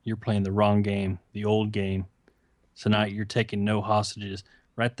 Joker, you're playing the wrong game, the old game. Tonight you're taking no hostages."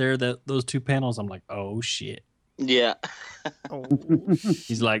 Right there, those two panels, I'm like, oh shit. Yeah.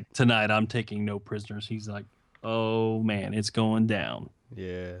 He's like, "Tonight I'm taking no prisoners." He's like, oh man, it's going down.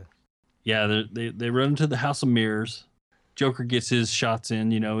 Yeah. Yeah, they run into the House of Mirrors. Joker gets his shots in.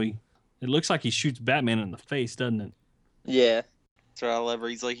 You know, it looks like he shoots Batman in the face, doesn't it? Yeah. That's what I love.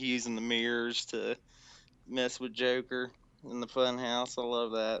 He's like using the mirrors to mess with Joker in the fun house. I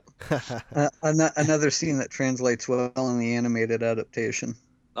love that. Another scene that translates well in the animated adaptation.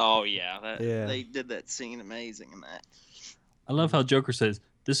 Oh yeah, they did that scene amazing in that. I love how Joker says,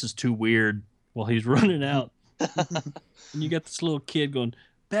 "This is too weird," while he's running out. And you got this little kid going,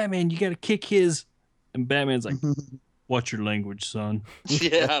 "Batman, you got to kick his," and Batman's like, "Watch your language, son."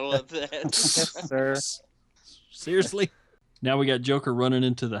 Yeah, I love that. Yes, sir. Seriously. Now we got Joker running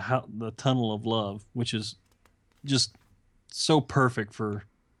into the tunnel of love, which is just so perfect for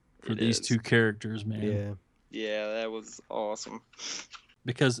these two characters, man. Yeah. Yeah, that was awesome.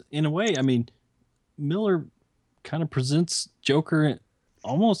 Because in a way, I mean, Miller kind of presents Joker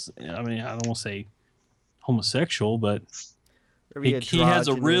almost, I mean, I don't want to say homosexual, but he has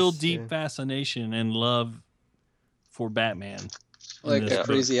a real deep fascination and love for Batman. Like a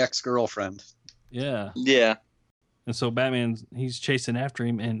crazy ex-girlfriend. Yeah. Yeah. And so he's chasing after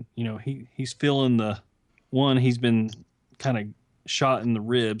him, and, you know, he's feeling he's been kind of shot in the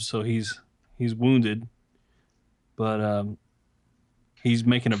ribs, so he's wounded. But he's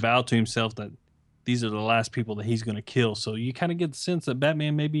making a vow to himself that these are the last people that he's going to kill. So you kind of get the sense that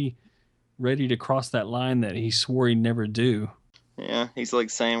Batman may be ready to cross that line that he swore he'd never do. Yeah, he's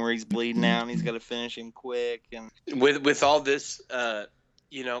like saying where he's bleeding out and he's got to finish him quick. And with all this,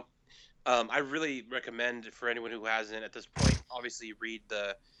 you know, I really recommend for anyone who hasn't at this point, obviously read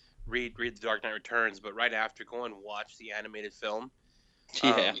the Dark Knight Returns, but right after, go and watch the animated film.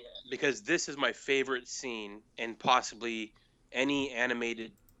 Yeah. Because this is my favorite scene in possibly any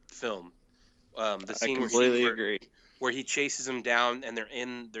animated film. The scene where he chases him down and they're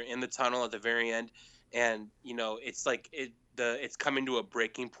in the tunnel at the very end, and you know it's like it's coming to a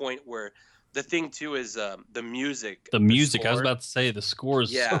breaking point where the thing too is the music. The music. I was about to say the score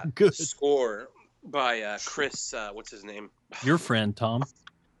is so good. Score by Chris. What's his name? Your friend Tom.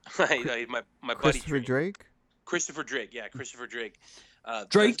 my buddy. Christopher Drake. Christopher Drake. Yeah, Christopher Drake.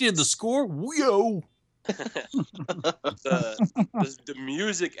 Drake did the score. Yo. The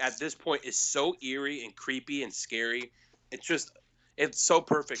music at this point is so eerie and creepy and scary. It's so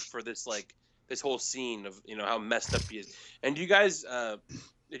perfect for this whole scene of, you know, how messed up he is. And did you guys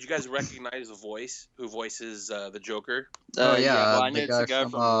recognize the voice who voices the Joker? Oh yeah, well, I know it's the guy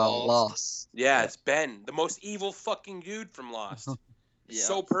from Lost. Yeah, it's Ben, the most evil fucking dude from Lost. Yeah.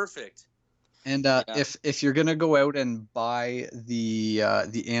 So perfect. And if you're gonna go out and buy the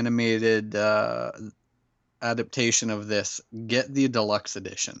animated adaptation of this, get the deluxe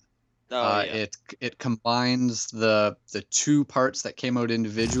edition. It combines the two parts that came out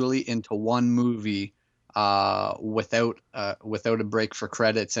individually into one movie without a break for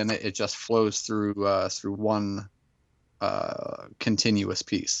credits, and it just flows through one continuous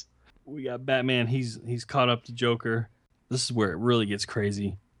piece. We got Batman. He's caught up to Joker. This is where it really gets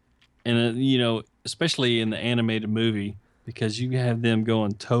crazy, and you know, especially in the animated movie, because you have them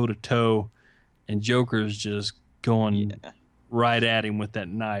going toe to toe. And Joker's just going right at him with that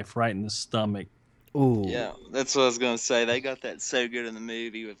knife, right in the stomach. Ooh. Yeah, that's what I was going to say. They got that so good in the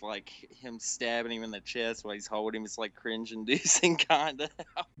movie with, like, him stabbing him in the chest while he's holding him. It's, like, cringe-inducing, kind of.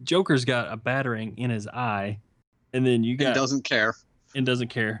 Joker's got a battering in his eye. And then you got... And doesn't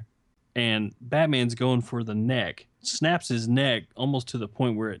care. And Batman's going for the neck. Snaps his neck almost to the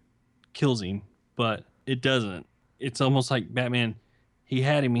point where it kills him. But it doesn't. It's almost like Batman... He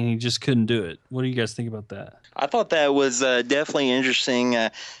had him and he just couldn't do it. What do you guys think about that? I thought that was definitely interesting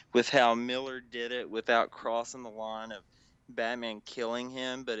with how Miller did it without crossing the line of Batman killing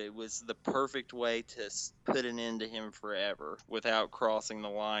him, but it was the perfect way to put an end to him forever without crossing the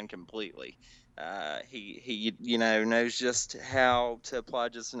line completely. He knows just how to apply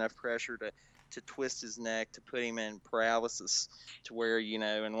just enough pressure to twist his neck, to put him in paralysis, to where,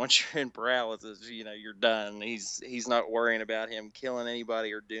 and once you're in paralysis, you're done. He's not worrying about him killing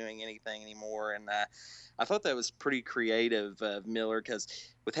anybody or doing anything anymore. And I thought that was pretty creative of Miller, because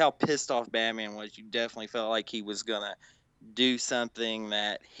with how pissed off Batman was, you definitely felt like he was gonna do something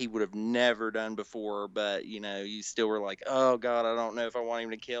that he would have never done before, but you still were like, oh god, I don't know if I want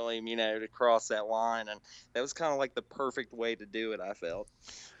him to kill him, to cross that line. And that was kind of like the perfect way to do it, I felt.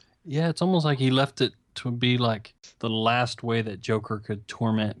 Yeah, it's almost like he left it to be like the last way that Joker could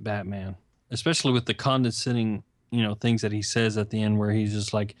torment Batman, especially with the condescending things that he says at the end, where he's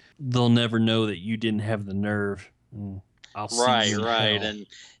just like, they'll never know that you didn't have the nerve. I'll see you in hell. And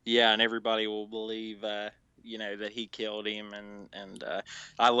and everybody will believe that he killed him, and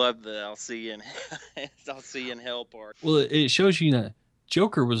I love the I'll see you in hell part. Well, it shows you that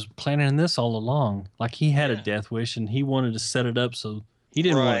Joker was planning this all along. Like, he had a death wish, and he wanted to set it up so he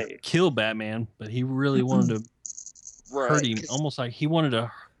didn't want to kill Batman, but he really wanted to hurt him. Almost like he wanted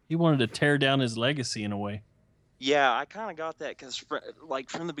to tear down his legacy in a way. Yeah, I kind of got that, because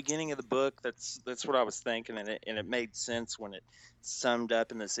from the beginning of the book, that's what I was thinking, and it made sense when it summed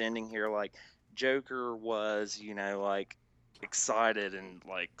up in this ending here. Like, Joker was, excited and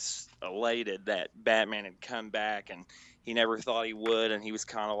elated that Batman had come back, and he never thought he would, and he was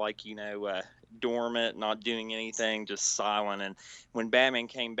kind of dormant, not doing anything, just silent. And when Batman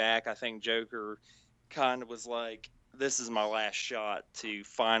came back, I think Joker kind of was like, this is my last shot to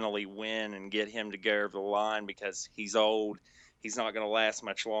finally win and get him to go over the line, because he's old, he's not going to last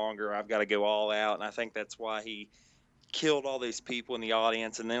much longer, I've got to go all out. And I think that's why he killed all these people in the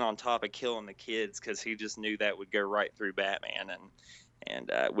audience, and then on top of killing the kids, because he just knew that would go right through Batman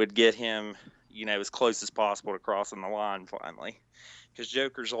and would get him as close as possible to crossing the line finally. Because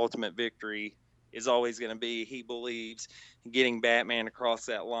Joker's ultimate victory is always going to be, he believes, getting Batman across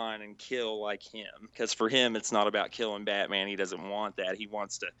that line and kill like him. Because for him, it's not about killing Batman. He doesn't want that. He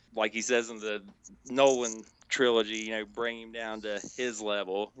wants to, like he says in the Nolan trilogy, bring him down to his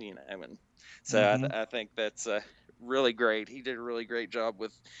level, and so I think that's really great. He did a really great job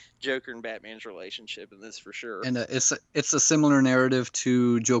with Joker and Batman's relationship in this, for sure. And it's a similar narrative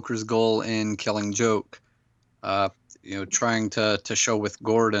to Joker's goal in Killing Joke. Trying to show with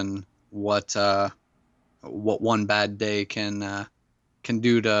Gordon what one bad day can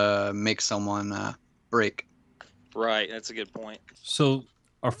do to make someone break. Right, that's a good point. So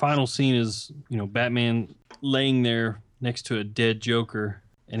our final scene is, Batman laying there next to a dead Joker,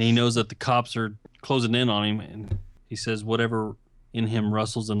 and he knows that the cops are closing in on him, and he says, whatever in him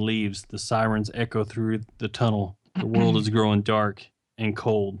rustles and leaves, the sirens echo through the tunnel. The world is growing dark and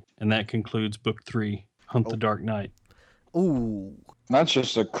cold. And that concludes book 3, Hunt the Dark Knight. Ooh. That's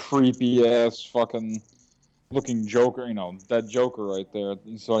just a creepy ass fucking looking Joker, that Joker right there.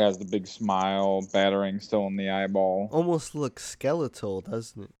 He still has the big smile, battering still in the eyeball. Almost looks skeletal,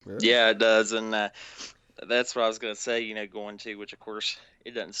 doesn't it? Really? Yeah, it does. And that's what I was going to say, going to, which of course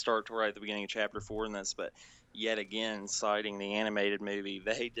it doesn't start till right at the beginning of chapter 4 in this, but yet again, citing the animated movie,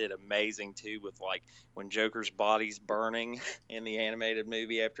 they did amazing too with when Joker's body's burning in the animated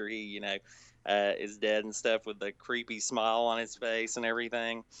movie after he, is dead and stuff, with the creepy smile on his face and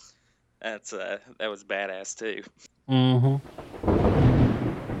everything. That was badass too. Mm-hmm.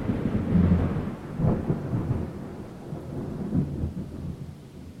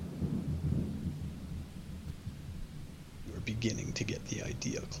 You're beginning to get the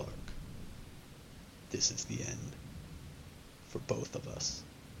idea, Clark. This is the end. For both of us.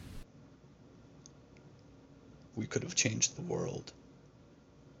 We could have changed the world.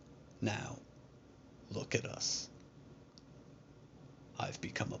 Now, look at us. I've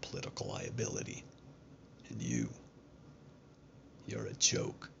become a political liability. And you're a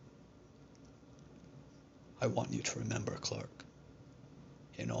joke. I want you to remember, Clark,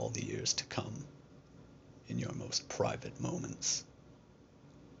 in all the years to come, in your most private moments,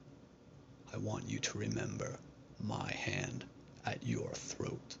 I want you to remember my hand at your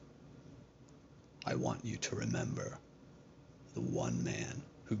throat. I want you to remember the one man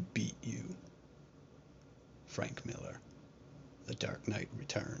who beat you. Frank Miller, The Dark Knight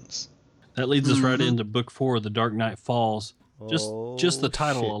Returns. That leads us right into book 4, The Dark Knight Falls. Just the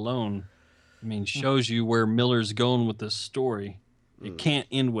title alone, shows you where Miller's going with this story. It can't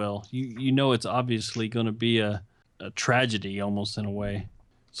end well. You know it's obviously going to be a tragedy almost in a way.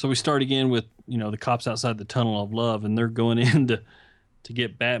 So we start again with, the cops outside the Tunnel of Love, and they're going in to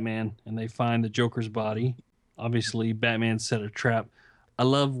get Batman, and they find the Joker's body. obviously Batman set a trap. I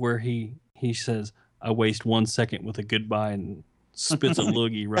love where he says, "I waste 1 second with a goodbye," and spits a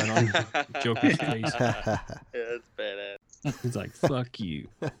loogie right on Joker's face. Yeah, that's badass. He's like, "Fuck you."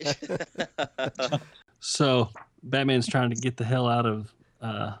 So Batman's trying to get the hell out of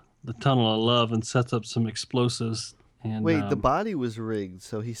the Tunnel of Love and sets up some explosives. And wait, the body was rigged,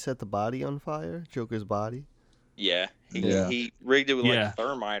 so he set the body on fire? Joker's body? Yeah, he rigged it with like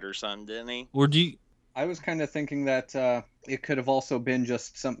thermite or something, didn't he? Or do you? I was kind of thinking that it could have also been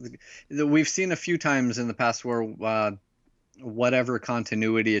just something that we've seen a few times in the past where whatever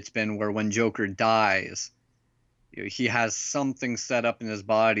continuity it's been, where when Joker dies, he has something set up in his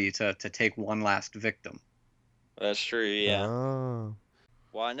body to take one last victim. That's true, yeah. Oh.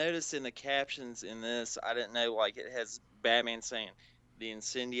 Well, I noticed in the captions in this, I didn't know, like, it has Batman saying, the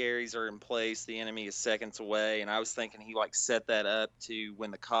incendiaries are in place, the enemy is seconds away, and I was thinking he, like, set that up to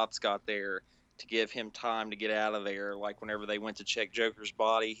when the cops got there to give him time to get out of there. Like, whenever they went to check Joker's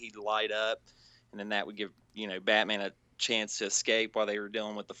body, he'd light up, and then that would give, Batman a chance to escape while they were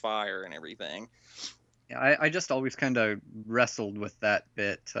dealing with the fire and everything. Yeah, I just always kind of wrestled with that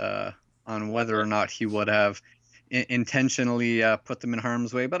bit on whether or not he would have intentionally put them in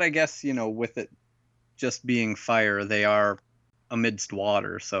harm's way, but I guess with it just being fire, they are amidst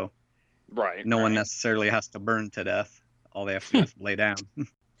water, so no one necessarily has to burn to death. All they have to do is lay down.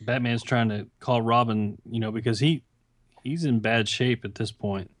 Batman's trying to call Robin, because he's in bad shape at this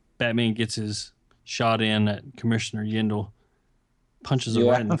point. Batman gets his shot in at Commissioner Yindel, punches her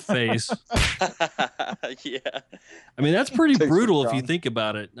right in the face. Yeah, I mean that's pretty brutal if you think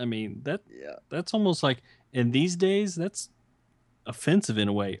about it. I mean that's almost like. In these days, that's offensive in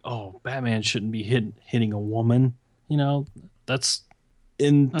a way. Oh, Batman shouldn't be hitting a woman. That's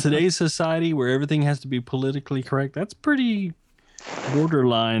in today's society where everything has to be politically correct. That's pretty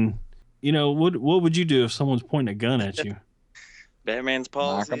borderline. What would you do if someone's pointing a gun at you? Batman's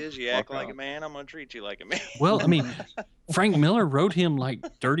policy is you act like a man, I'm going to treat you like a man. Well, I mean, Frank Miller wrote him like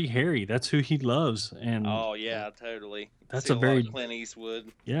Dirty Harry. That's who he loves. And oh, yeah, totally. That's a very Clint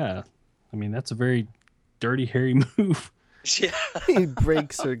Eastwood. Yeah. I mean, that's a very Dirty Harry move. Yeah. He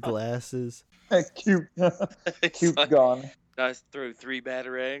breaks her glasses. Cute gun. I throw 3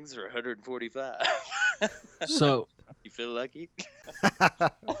 batarangs or 145. So you feel lucky?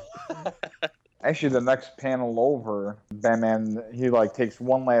 Actually, the next panel over, Batman, he takes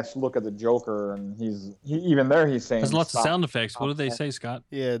one last look at the Joker, and he's saying there's lots of sound effects. What do they say, Scott?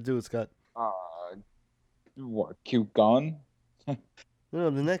 Yeah, do it, Scott. What, cute gun? No,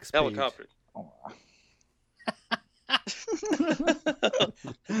 the next helicopter. Oh.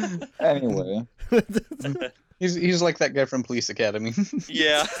 Anyway, he's like that guy from Police Academy.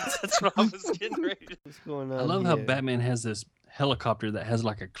 Yeah, that's what I was getting ready to... What's going on? I love how Batman has this helicopter that has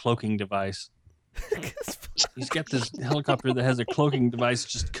like a cloaking device. He's got this helicopter that has a cloaking device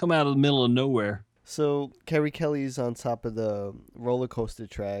just come out of the middle of nowhere. So Carrie Kelly's on top of the roller coaster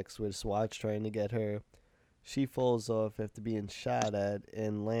tracks with SWAT's trying to get her. She falls off after being shot at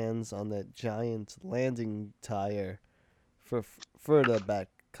and lands on that giant landing tire for the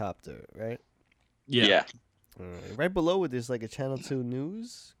Batcopter, right? Yeah. All right. Right below it, there's like a Channel 2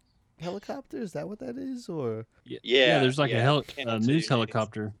 news helicopter. Is that what that is? Or yeah, there's like a news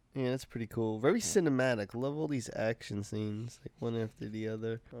helicopter. Yeah, that's pretty cool. Very cinematic. Love all these action scenes, like one after the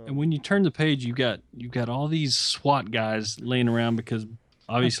other. And when you turn the page, you got all these SWAT guys laying around because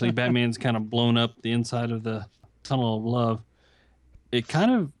obviously Batman's kind of blown up the inside of the Tunnel of Love. It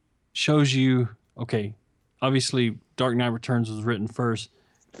kind of shows you, okay, obviously Dark Knight Returns was written first,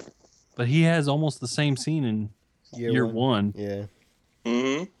 but he has almost the same scene in year one. Yeah.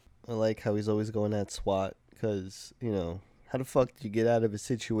 Mm-hmm. I like how he's always going at SWAT because, how the fuck did you get out of a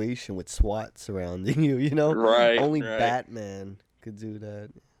situation with SWAT surrounding you, Right. Only Batman could do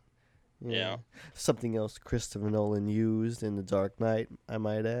that. Yeah. Something else Christopher Nolan used in The Dark Knight, I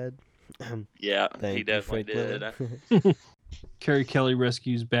might add. Yeah, he definitely did. Carrie Kelly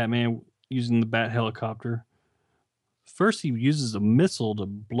rescues Batman using the Bat helicopter. First, he uses a missile to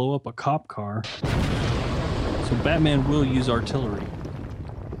blow up a cop car. So Batman will use artillery.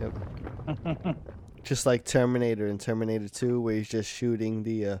 Yep. Just like Terminator in Terminator 2, where he's just shooting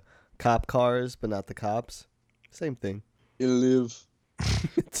the cop cars, but not the cops. Same thing. You live.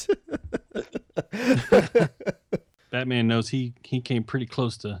 Batman knows he came pretty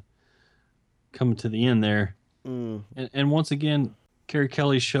close to coming to the end there. And once again, Carrie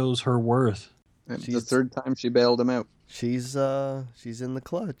Kelly shows her worth. The third time she bailed him out. She's in the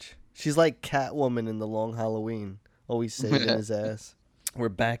clutch. She's like Catwoman in The Long Halloween, always saving his ass. We're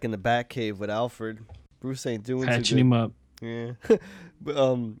back in the Batcave with Alfred. Bruce ain't doing patching too good. him up. Yeah.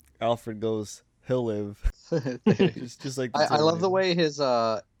 But Alfred goes, he'll live. just like I love the way his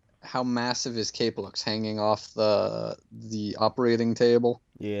how massive his cape looks hanging off the operating table.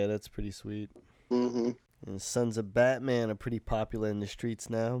 Yeah, that's pretty sweet. Mm-hmm. And Sons of Batman are pretty popular in the streets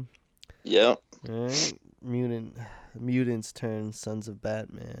now. Yep. All right, mutants turn Sons of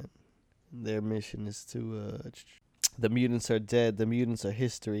Batman. Their mission is to the mutants are dead. The mutants are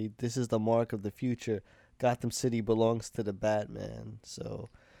history. This is the mark of the future. Gotham City belongs to the Batman. So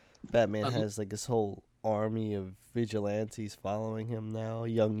Batman has like this whole army of vigilantes following him now,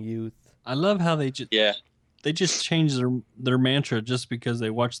 young youth. I love how they just changed their mantra just because they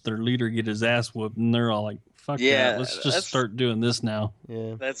watched their leader get his ass whooped, and they're all like, fuck that, let's just start doing this now.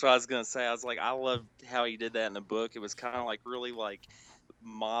 Yeah, that's what I was gonna say. I was like, I love how he did that in the book. It was kind of like really like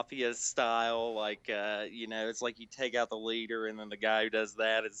mafia style, like it's like you take out the leader and then the guy who does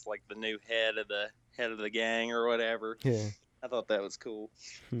that is like the new head of the gang or whatever. Yeah, I thought that was cool.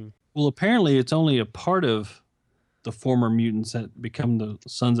 Well, apparently it's only a part of the former mutants that become the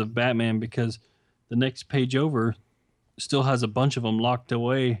Sons of Batman, because the next page over still has a bunch of them locked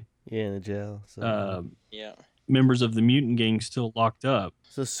away. Yeah, in the jail. So. Members of the mutant gang still locked up.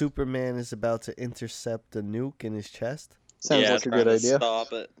 So Superman is about to intercept a nuke in his chest? Sounds like a good idea.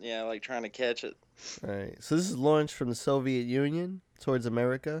 Stop it. Yeah, like trying to catch it. Right. So this is launched from the Soviet Union towards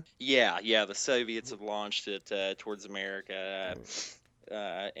America? Yeah. The Soviets have launched it towards America.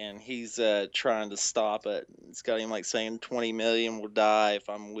 And he's trying to stop it. It's got him like saying 20 million will die if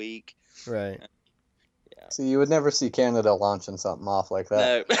I'm weak. Right. So you would never see Canada launching something off like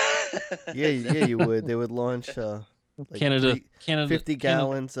that. No. yeah, you would. They would launch like Canada 50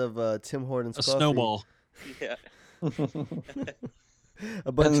 gallons of Tim Hortons coffee. Snowball. Yeah.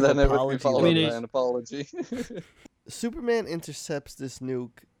 A bunch and of then it would be followed by an apology. Superman intercepts this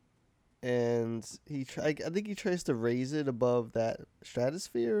nuke, and I think he tries to raise it above that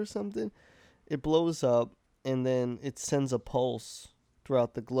stratosphere or something. It blows up, and then it sends a pulse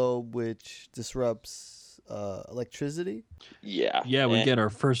throughout the globe, which disrupts electricity. Yeah. Yeah, we get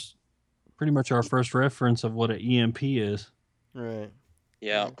pretty much our first reference of what an EMP is. Right.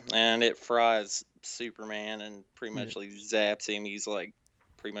 Yeah, and it fries Superman and pretty much like zaps him. He's like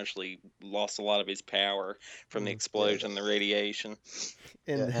pretty much lost a lot of his power from the explosion, the radiation,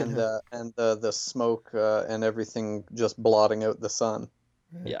 and the smoke and everything just blotting out the sun.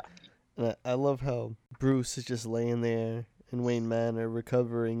 Yeah. And I love how Bruce is just laying there in Wayne Manor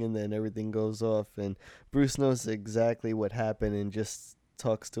recovering, and then everything goes off, and Bruce knows exactly what happened and just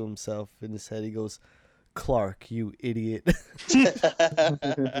talks to himself in his head. He goes, "Clark, you idiot.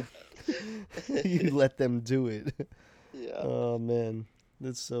 You let them do it." Yeah. Oh man,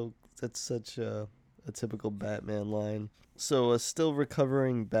 that's such a typical Batman line. So a still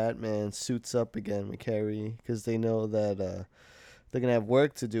recovering Batman suits up again with Carrie because they know that they're gonna have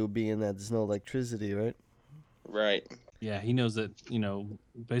work to do, being that there's no electricity, right? Right. Yeah, he knows that,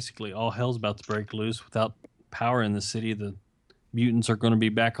 basically all hell's about to break loose. Without power in the city, the mutants are going to be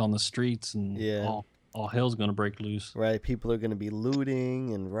back on the streets, and all hell's going to break loose. Right, people are going to be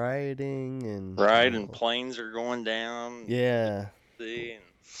looting and rioting, and and planes are going down. Yeah.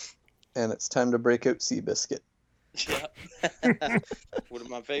 And it's time to break out Seabiscuit. Yeah. One of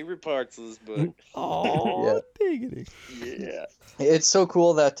my favorite parts of this book. Oh, diggity. Yeah. It's so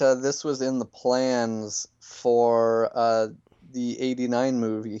cool that this was in the plans for the '89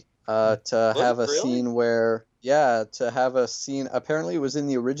 movie to have a scene where, apparently it was in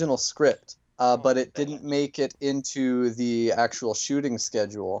the original script, but it didn't make it into the actual shooting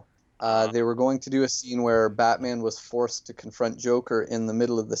schedule. They were going to do a scene where Batman was forced to confront Joker in the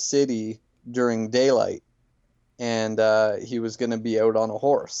middle of the city during daylight, and he was going to be out on a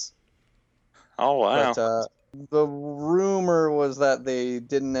horse. Oh, wow. But the rumor was that they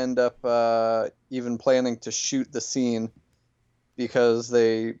didn't end up even planning to shoot the scene because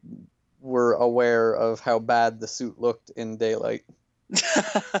they were aware of how bad the suit looked in daylight. Because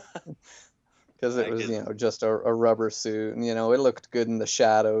it was, just a rubber suit, and, it looked good in the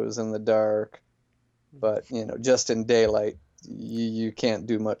shadows and the dark. But, just in daylight, you can't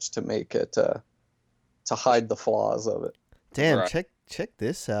do much to make it, to hide the flaws of it. Damn, right. Check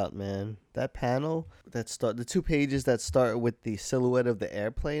this out, man. That panel, the 2 pages that start with the silhouette of the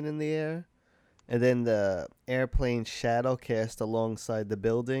airplane in the air, and then the airplane shadow cast alongside the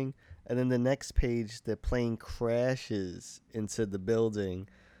building, and then the next page, the plane crashes into the building.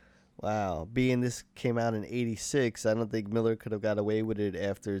 Wow. Being this came out in 86, I don't think Miller could have got away with it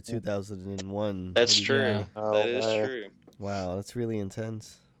after 2001. That's true. That is true. Wow, that's really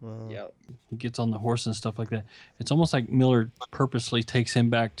intense. Wow. Yeah. He gets on the horse and stuff like that. It's almost like Miller purposely takes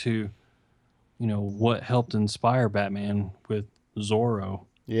him back to, what helped inspire Batman with Zorro.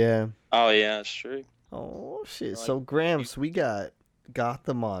 Yeah. Oh yeah, that's true. Oh shit! Like, So Gramps, we got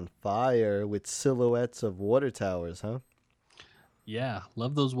Gotham on fire with silhouettes of water towers, huh? Yeah,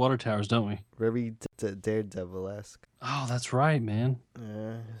 love those water towers, don't we? Very Daredevil-esque. Oh, that's right, man.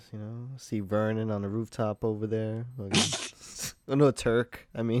 Yeah, see Vernon on the rooftop over there. Oh no, Turk.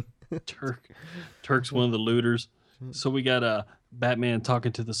 I mean, Turk's one of the looters. So we got Batman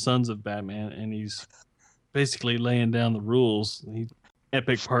talking to the sons of Batman, and he's basically laying down the rules.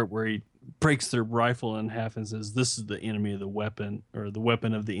 Epic part where he breaks their rifle in half and says, "This is the enemy of the weapon, or the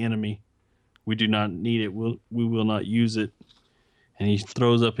weapon of the enemy. We do not need it. We will not use it." And he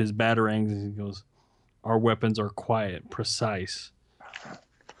throws up his batarangs and he goes, "Our weapons are quiet, precise.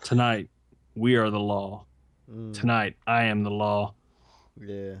 Tonight, we are the law. Tonight, I am the law."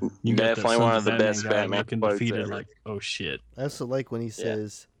 Yeah. You definitely one of the best Batman looking quotes defeated, ever. like, oh shit. I also like when he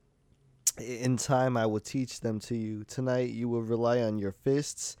says, "In time, I will teach them to you. Tonight, you will rely on your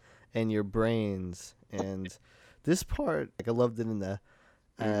fists and your brains." And this part, like, I loved it in the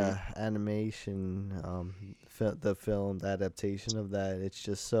animation, the film, the adaptation of that. It's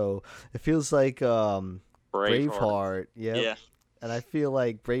just so, it feels like Braveheart. Yep. Yeah. And I feel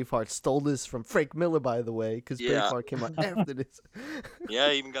like Braveheart stole this from Frank Miller, by the way, because Braveheart came out after this.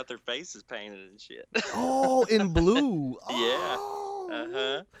 Yeah, even got their faces painted and shit. Oh, in blue. Yeah.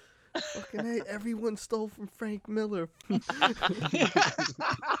 Oh. Fucking hey, everyone stole from Frank Miller.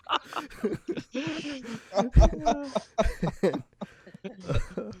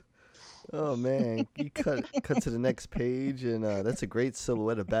 Oh man, you cut to the next page, and that's a great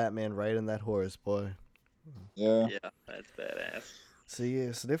silhouette of Batman riding that horse, boy. Yeah. Yeah, that's badass.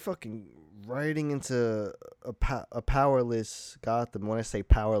 So they're fucking riding into a powerless Gotham. When I say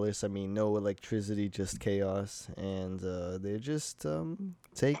powerless, I mean no electricity, just chaos, and they're just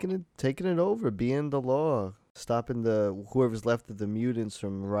taking it over, being the law, stopping whoever's left of the mutants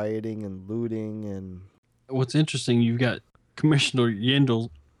from rioting and looting. And what's interesting, you've got Commissioner Yindel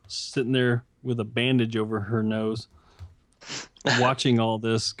sitting there with a bandage over her nose, watching all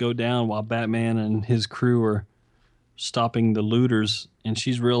this go down while Batman and his crew are stopping the looters, and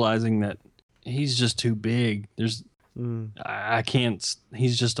she's realizing that he's just too big. I can't.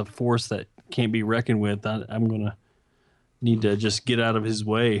 He's just a force that can't be reckoned with. I'm gonna need to just get out of his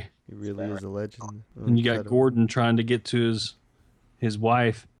way. He really is a legend. And you got Gordon trying to get to his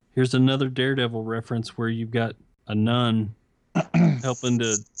wife. Here's another Daredevil reference where you've got a nun helping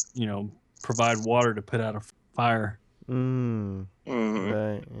to, provide water to put out a fire. Right,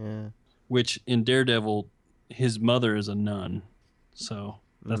 yeah. Which in Daredevil, his mother is a nun. So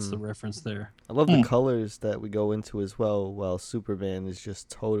that's the reference there. I love the colors that we go into as well, while Superman is just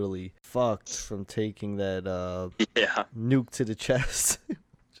totally fucked from taking that nuke to the chest.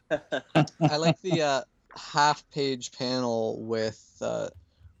 I like the half-page panel with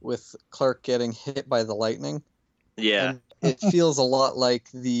Clark getting hit by the lightning. Yeah. And it feels a lot like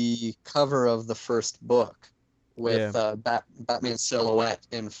the cover of the first book with Batman's silhouette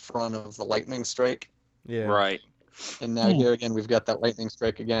in front of the lightning strike. Yeah. Right. And now here again, we've got that lightning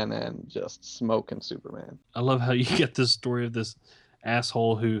strike again and just smoke and Superman. I love how you get this story of this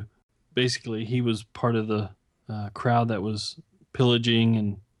asshole who basically he was part of the crowd that was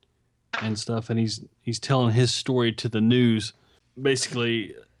pillaging and stuff. And he's telling his story to the news.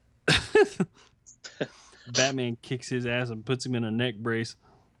 Basically, Batman kicks his ass and puts him in a neck brace.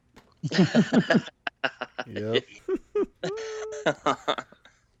 Yep.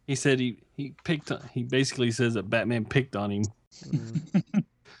 He said he basically says that Batman picked on him.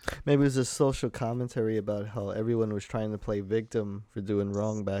 Maybe it was a social commentary about how everyone was trying to play victim for doing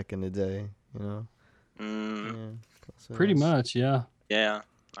wrong back in the day, Yeah, pretty much, yeah. Yeah,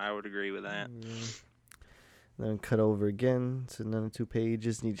 I would agree with that. Then cut over again to another 2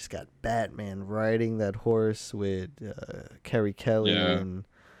 pages, and you just got Batman riding that horse with Carrie Kelly and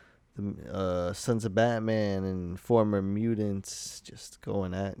the Sons of Batman and former mutants just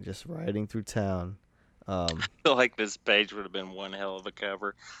riding through town. I feel like this page would have been one hell of a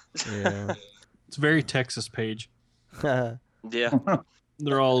cover. Yeah. It's a very Texas page. Yeah.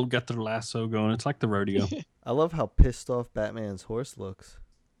 They're all got their lasso going. It's like the rodeo. I love how pissed off Batman's horse looks.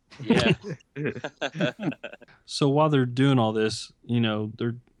 Yeah. So while they're doing all this,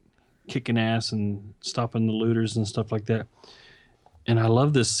 they're kicking ass and stopping the looters and stuff like that. And I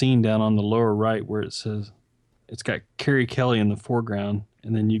love this scene down on the lower right where it says, it's got Carrie Kelly in the foreground,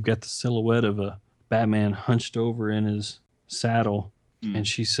 and then you've got the silhouette of a Batman hunched over in his saddle. And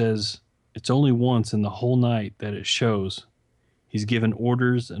she says, it's only once in the whole night that it shows. He's given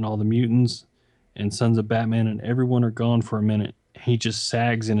orders, and all the mutants and Sons of Batman and everyone are gone for a minute. He just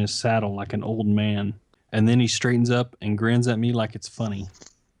sags in his saddle like an old man. And then he straightens up and grins at me like it's funny.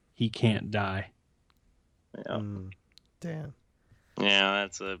 he can't die. Yeah. Damn. Yeah,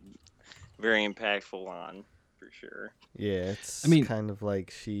 that's a very impactful line for sure. Yeah, it's I mean, kind of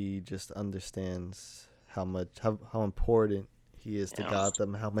like she just understands how important he is to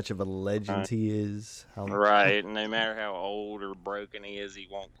Gotham, how much of a legend he is. Right, no matter how old or broken he is, he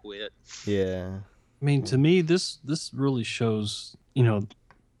won't quit. Yeah. I mean, to me, this really shows, you know,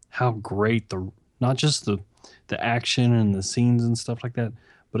 how great not just the action and the scenes and stuff like that,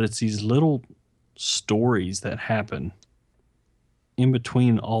 but it's these little stories that happen in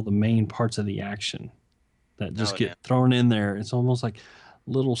between all the main parts of the action that just get thrown in there. It's almost like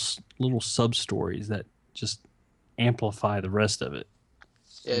little sub stories that just amplify the rest of it.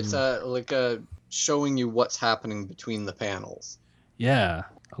 Yeah, it's like showing you what's happening between the panels. Yeah,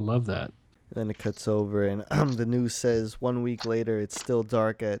 I love that. Then it cuts over, and the news says 1 week later, it's still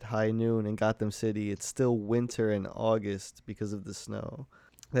dark at high noon in Gotham City. It's still winter in August because of the snow.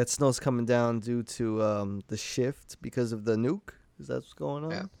 That snow's coming down due to the shift because of the nuke. Is that what's going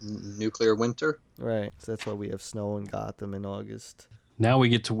on? Yeah, nuclear winter. Right. So that's why we have snow in Gotham in August. Now we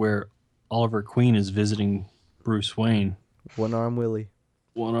get to where Oliver Queen is visiting Bruce Wayne. One-arm Willie.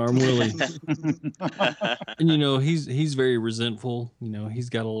 One-arm Willie. And, you know, he's very resentful. You know, he's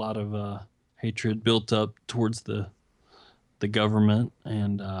got a lot of hatred built up towards the government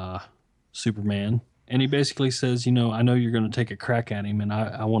and Superman. And he basically says, you know, I know you're going to take a crack at him, and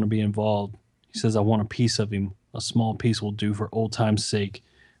I want to be involved. He says, I want a piece of him. A small piece will do for old time's sake.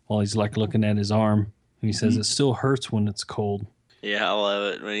 While he's like looking at his arm. And he says, it still hurts when it's cold. Yeah, I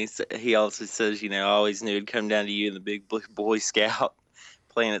love it. When he also says, you know, I always knew it'd come down to you and the big blue Boy Scout.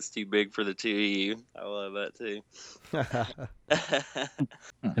 Planet's too big for the two of you. I love that too.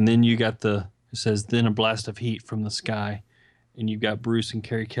 And then you got it says, then a blast of heat from the sky. And you've got Bruce and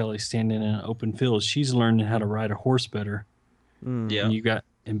Carrie Kelly standing in an open field. She's learning how to ride a horse better. Yeah. And you got,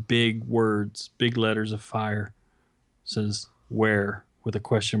 in big words, big letters of fire, says, where, with a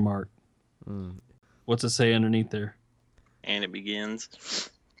question mark. What's it say underneath there? And it begins.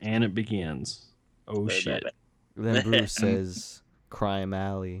 And it begins. Oh, shit. Then Bruce says, Crime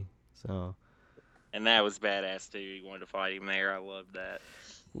Alley. So. And that was badass, too. He wanted to fight him there. I loved that.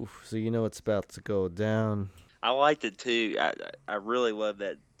 Oof, so you know it's about to go down. I liked it, too. I really love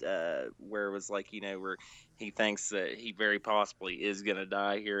that where it was like, you know, where he thinks that he very possibly is going to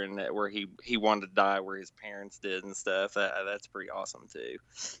die here, and that where he wanted to die where his parents did and stuff. That's pretty awesome, too.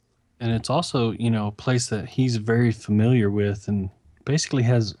 And it's also, you know, a place that he's very familiar with and basically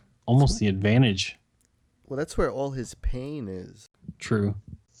has almost the advantage. Well, that's where all his pain is. True.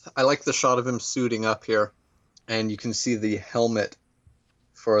 I like the shot of him suiting up here, and you can see the helmet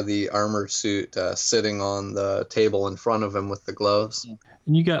for the armor suit sitting on the table in front of him with the gloves.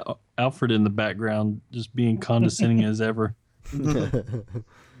 And you got Alfred in the background just being condescending as ever.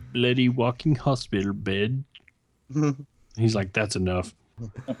 Bloody walking hospital bed. He's like, that's enough.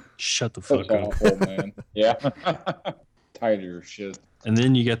 Shut the fuck up. Awful, man. Yeah. Tired of your shit. And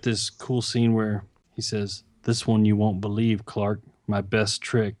then you got this cool scene where he says, this one you won't believe, Clark, my best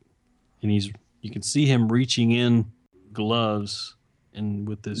trick. And you can see him reaching in gloves and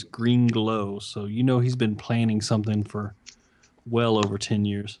with this green glow. So you know he's been planning something for well over 10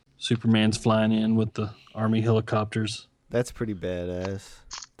 years. Superman's flying in with the army helicopters. That's pretty badass.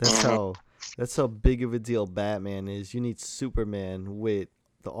 That's how big of a deal Batman is. You need Superman with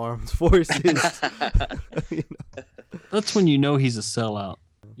the armed forces. You know? That's when you know he's a sellout.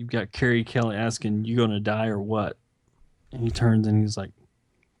 You've got Carrie Kelly asking, you gonna die or what? And he turns and he's like,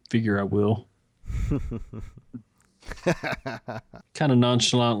 figure I will. Kind of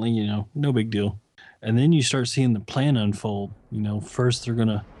nonchalantly, you know, no big deal. And then you start seeing the plan unfold. You know, first they're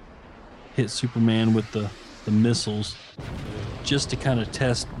gonna hit Superman with the missiles just to kind of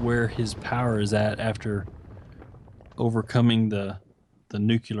test where his power is at after overcoming the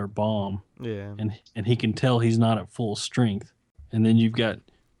nuclear bomb. Yeah. And he can tell he's not at full strength. And then you've got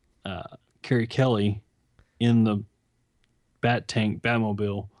Carrie Kelly in the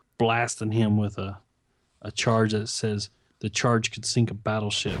Batmobile blasting him with a charge that says the charge could sink a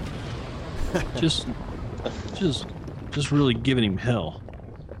battleship. just really giving him hell.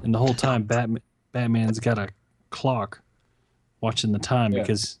 And the whole time Batman's got a clock watching the time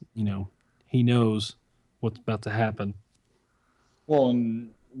because, you know, he knows what's about to happen. Well,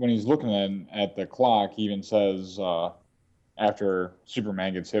 and when he's looking at the clock, he even says after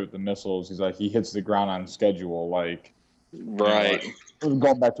Superman gets hit with the missiles, he's like, he hits the ground on schedule. Like, right. You know,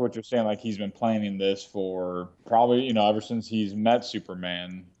 going back to what you're saying, like he's been planning this for probably, you know, ever since he's met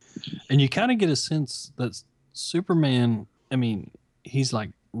Superman. And you kind of get a sense that Superman, I mean, he's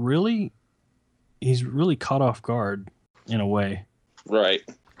really caught off guard in a way. Right.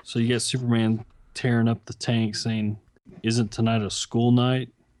 So you get Superman tearing up the tank, saying, "Isn't tonight a school night?"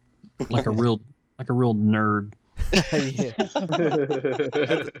 Like a real nerd. Yeah.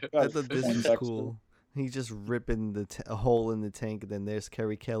 I thought this was cool. He's just ripping a hole in the tank, and then there's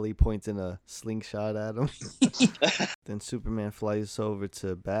Carrie Kelly pointing a slingshot at him. Then Superman flies over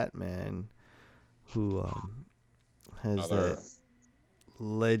to Batman, who has that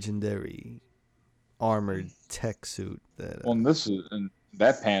legendary armored tech suit. That Well, and this is in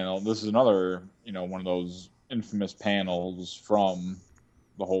that panel. This is another, one of those infamous panels from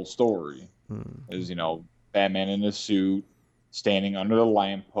the whole story. Is Batman in his suit, standing under the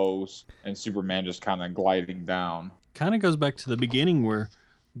lamppost, and Superman just kind of gliding down. Kind of goes back to the beginning where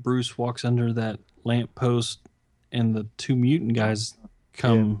Bruce walks under that lamppost, and the two mutant guys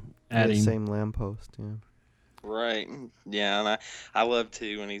come at him. Same lamppost, yeah. Right. Yeah, and I love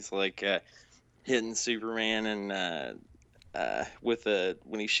too when he's like hitting Superman and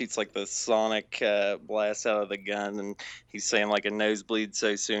when he shoots like the sonic blast out of the gun, and he's saying like a nosebleed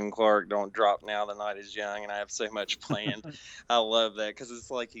so soon, Clark, don't drop now, the night is young and I have so much planned. I love that because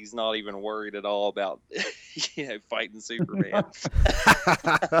it's like he's not even worried at all about fighting Superman.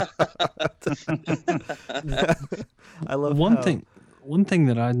 I love one thing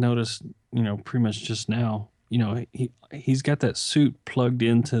that I noticed, pretty much just now, he's got that suit plugged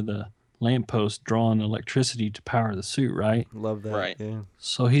into the lamppost, drawing electricity to power the suit, right? Love that. Right. Yeah.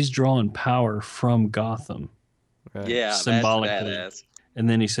 So he's drawing power from Gotham. Right. Yeah, symbolically. that's badass. And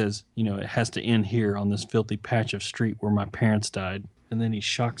then he says, it has to end here on this filthy patch of street where my parents died. And then he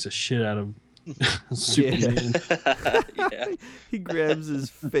shocks the shit out of Superman. Yeah. He grabs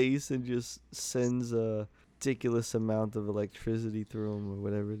his face and just sends a ridiculous amount of electricity through him, or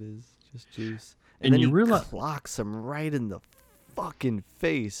whatever it is, just juice. And then you he realize, clocks him right in the fucking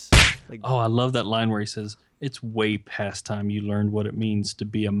face. Like, oh, I love that line where he says, "It's way past time you learned what it means to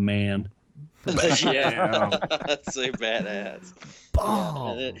be a man." Yeah, that's so badass.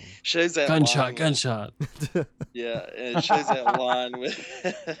 Boom. And it shows that gunshot. Yeah, and it shows that line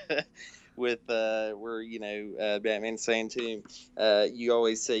with where Batman's saying to him, "You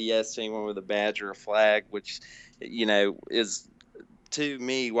always say yes to anyone with a badge or a flag," which is, to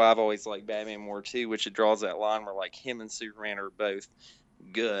me, why I've always liked Batman more too, which it draws that line where like him and Superman are both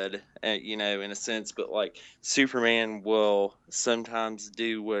good, in a sense, but like Superman will sometimes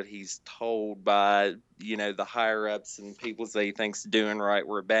do what he's told by the higher ups and people that he thinks doing right,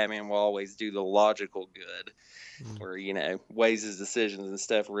 where Batman will always do the logical good, where weighs his decisions and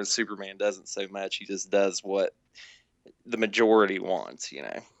stuff, whereas Superman doesn't so much. He just does what the majority wants.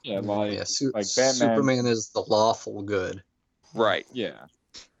 Yeah, like Batman. Superman is the lawful good. Right. Yeah.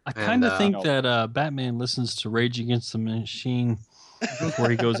 I kind of think that Batman listens to Rage Against the Machine before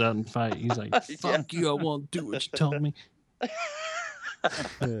he goes out and fight. He's like, "Fuck you! I won't do what you told me."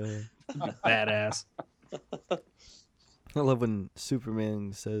 Badass. I love when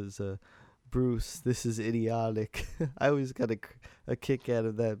Superman says, "Bruce, this is idiotic." I always got a kick out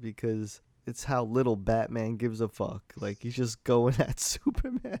of that because it's how little Batman gives a fuck. Like, he's just going at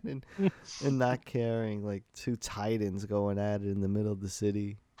Superman and not caring. Like two titans going at it in the middle of the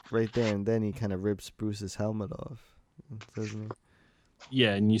city right there, and then he kind of rips Bruce's helmet off, doesn't he?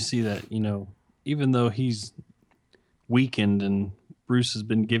 Yeah, and you see that, even though he's weakened and Bruce has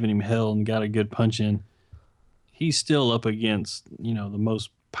been giving him hell and got a good punch in, he's still up against, the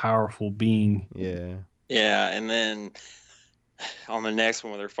most powerful being. Yeah. Yeah, and then on the next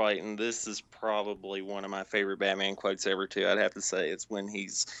one where they're fighting, this is probably one of my favorite Batman quotes ever too. I'd have to say it's when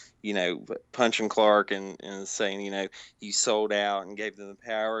he's, punching Clark and saying, you sold out and gave them the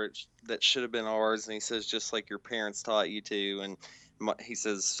power that should have been ours. And he says, just like your parents taught you to. And he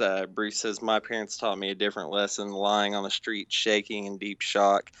says, Bruce says, my parents taught me a different lesson, lying on the street, shaking in deep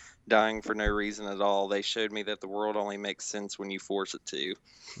shock, dying for no reason at all. They showed me that the world only makes sense when you force it to.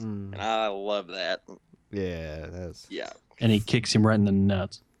 And I love that. Yeah, that's... Yeah. And he kicks him right in the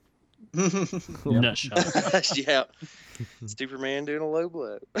nuts. Nut shot. Yeah. Superman doing a low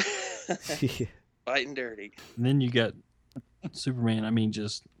blow. Yeah. Fighting dirty. And then you got Superman,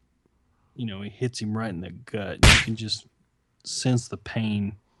 just, he hits him right in the gut. You can just sense the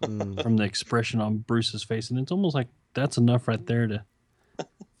pain from the expression on Bruce's face. And it's almost like that's enough right there to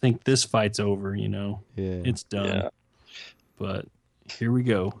think this fight's over, Yeah. It's done. Yeah. But here we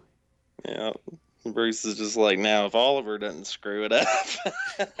go. Yeah. Bruce is just like, now if Oliver doesn't screw it up.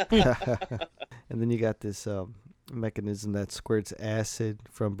 And then you got this mechanism that squirts acid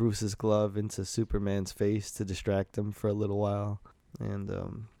from Bruce's glove into Superman's face to distract him for a little while. And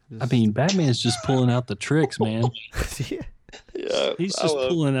Batman's just pulling out the tricks, man. Yeah. Yeah, He's just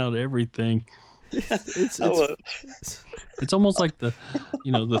pulling out everything. It's almost like the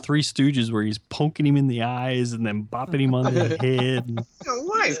Three Stooges where he's poking him in the eyes and then bopping him on the head.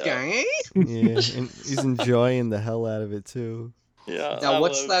 Wise guy, eh? Yeah, and he's enjoying the hell out of it too. Yeah. Now,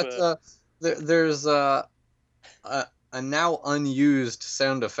 what's that? There's a now unused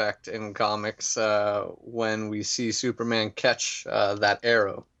sound effect in comics when we see Superman catch that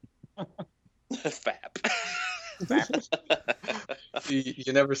arrow. Fap.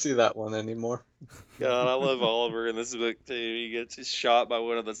 You never see that one anymore. God, I love Oliver in this book too. He gets shot by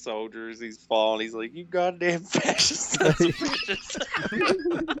one of the soldiers. He's falling. He's like, "You goddamn fascist!"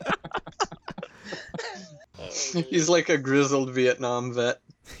 He's like a grizzled Vietnam vet.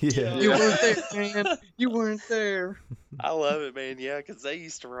 Yeah. You weren't there, man. You weren't there. I love it, man. Yeah, because they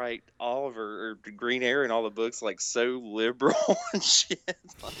used to write Oliver or Green Arrow in all the books like so liberal and shit.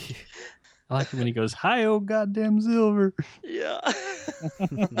 I like it when he goes, "Hi, oh goddamn Silver." Yeah.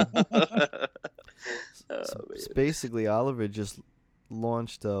 Basically, Oliver just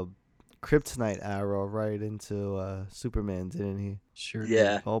launched a kryptonite arrow right into Superman, didn't he? Sure.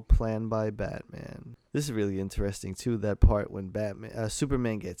 Yeah. All planned by Batman. This is really interesting too. That part when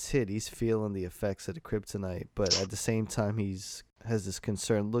Superman gets hit, he's feeling the effects of the kryptonite, but at the same time, has this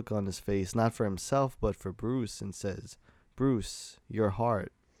concerned look on his face, not for himself but for Bruce, and says, "Bruce, your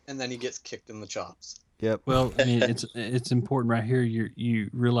heart." And then he gets kicked in the chops. Yep. Well, I mean, it's important right here. You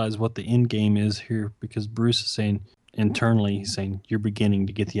realize what the end game is here, because Bruce is saying internally, he's saying, "You're beginning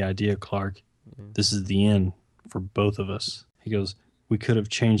to get the idea, Clark. This is the end for both of us." He goes, "We could have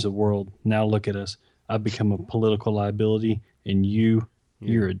changed the world. Now look at us. I've become a political liability, and you're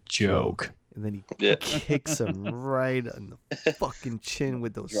a joke." And then he kicks him right on the fucking chin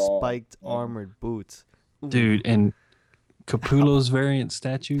with those spiked armored boots. Ooh. Dude, and Capullo's variant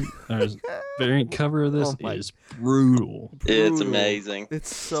cover of this is brutal. It's amazing.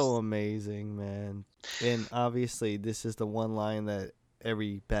 It's so amazing, man. And obviously, this is the one line that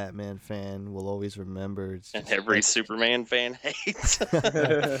every Batman fan will always remember. And every Superman fan hates.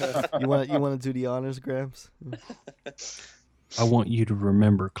 You want to do the honors, Gramps? I want you to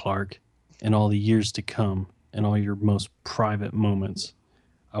remember, Clark, in all the years to come, and all your most private moments.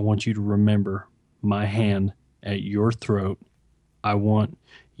 I want you to remember my hand at your throat. I want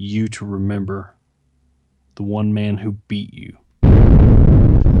you to remember the one man who beat you. So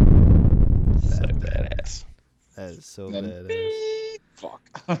badass. That is so badass.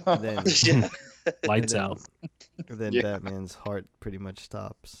 Fuck. Then, Lights out. Then Batman's heart pretty much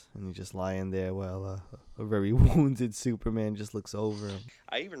stops, and he's just lying there while a very wounded Superman just looks over him.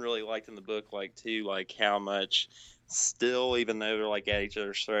 I even really liked in the book, like too, like how much still, even though they're like at each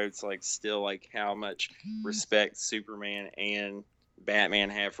other's throats, like still like how much respect Superman and Batman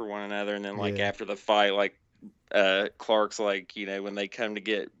have for one another. And then like after the fight, like Clark's like, when they come to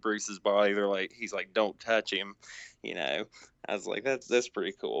get Bruce's body, he's like, "Don't touch him," I was like, that's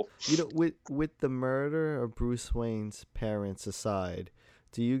pretty cool. With the murder of Bruce Wayne's parents aside,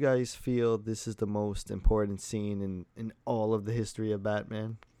 do you guys feel this is the most important scene in all of the history of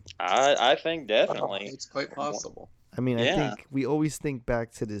Batman? I think definitely. It's quite possible. I mean, I think we always think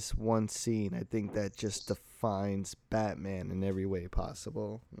back to this one scene. I think that just defines Batman in every way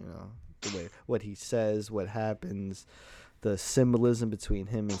possible. The way what he says, what happens, the symbolism between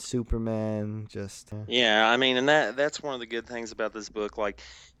him and Superman. Yeah, I mean, and that's one of the good things about this book. Like,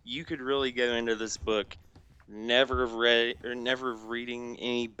 you could really go into this book, never have reading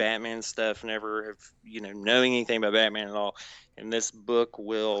any Batman stuff, never have knowing anything about Batman at all. And this book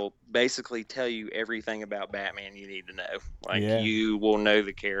will basically tell you everything about Batman you need to know. Like, you will know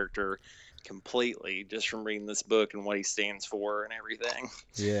the character completely just from reading this book and what he stands for and everything.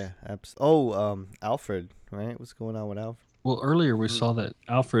 Yeah, absolutely. Alfred, right? What's going on with Alfred? Well, earlier we saw that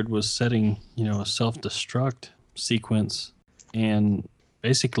Alfred was setting, a self-destruct sequence and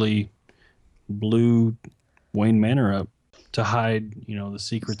basically blew Wayne Manor up to hide, the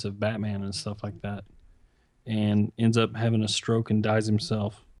secrets of Batman and stuff like that. And ends up having a stroke and dies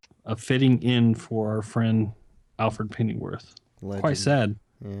himself. A fitting end for our friend Alfred Pennyworth. Legend. Quite sad.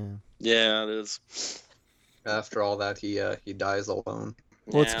 Yeah, it is. After all that, he dies alone.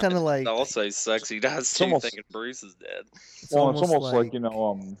 Well, it's kind of like... It also sucks he dies too, thinking Bruce is dead. It's almost like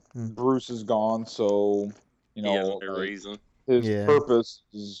Bruce is gone, so, he has no reason. His purpose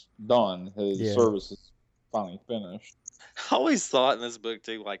is done. His service is finally finished. I always thought in this book,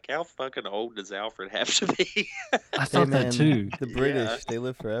 too, like, how fucking old does Alfred have to be? I thought that, too. The British, they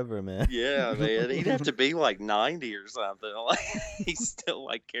live forever, man. Yeah, man. He'd have to be, like, 90 or something. Like, he's still,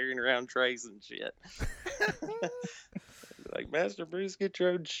 like, carrying around trays and shit. Like, Master Bruce, get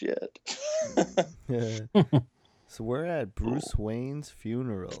your own shit. So we're at Bruce Wayne's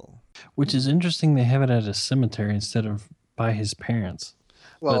funeral. Which is interesting. They have it at a cemetery instead of by his parents.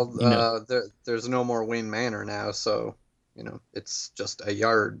 Well, but, there's no more Wayne Manor now, so it's just a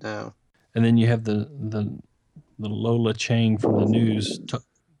yard now. And then you have the Lola Chang from the news,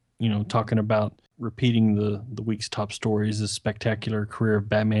 talking about repeating the week's top stories. The spectacular career of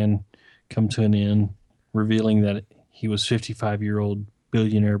Batman come to an end, revealing that he was 55-year-old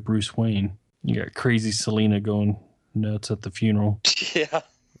billionaire Bruce Wayne. You got crazy Selina going nuts at the funeral. Yeah.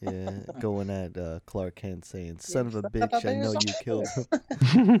 Yeah, going at Clark Kent saying, "Son of a bitch, I know you killed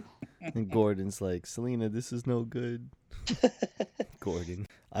him." And Gordon's like, "Selina, this is no good." Gordon.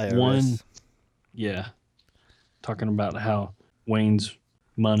 IRS. Talking about how Wayne's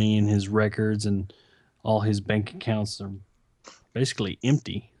money and his records and all his bank accounts are basically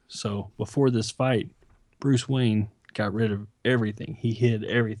empty. So before this fight, Bruce Wayne got rid of everything. He hid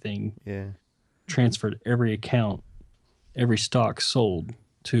everything. Yeah. Transferred every account, every stock sold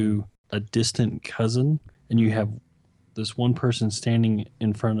to a distant cousin, and you have this one person standing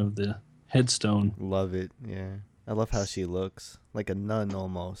in front of the headstone. Love it. Yeah. I love how she looks like a nun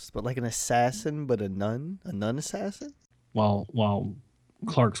almost, but like an assassin, but a nun assassin. While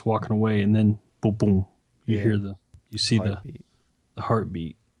Clark's walking away, and then boom, boom, you see heartbeat. the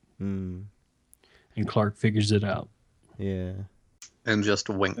heartbeat, and Clark figures it out. Yeah, and just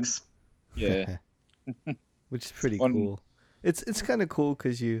winks. Yeah, which is pretty cool. It's kind of cool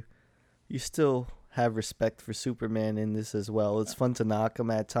because you still have respect for Superman in this as well. It's fun to knock him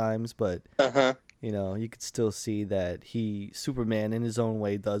at times, but you could still see that Superman in his own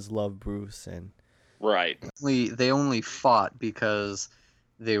way does love Bruce, and right. They only fought because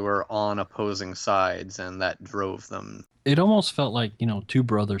they were on opposing sides, and that drove them. It almost felt like, two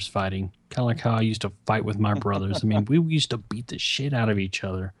brothers fighting, kind of like how I used to fight with my brothers. I mean, we used to beat the shit out of each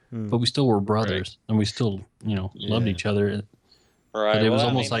other, but we still were brothers, and we still, loved each other. Right. But it was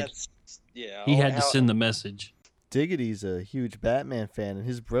almost like he had to send the message. Diggity's a huge Batman fan, and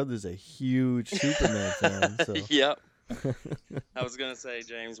his brother's a huge Superman fan. So. Yep. I was going to say,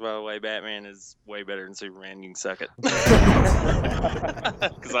 James, by the way, Batman is way better than Superman. You can suck it.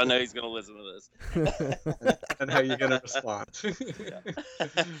 Because I know he's going to listen to this. And how you going to respond?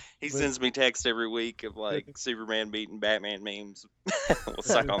 He sends me text every week of Superman beating Batman memes. We'll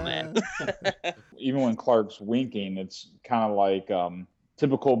suck on that. Even when Clark's winking, it's kind of like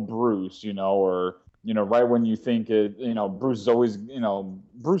typical Bruce, or right when you think it, Bruce always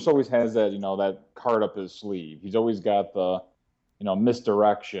has that, that card up his sleeve. He's always got the,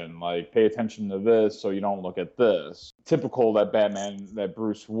 misdirection, like pay attention to this so you don't look at this. Typical that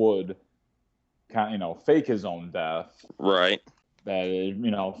Bruce would kind of, fake his own death. Right.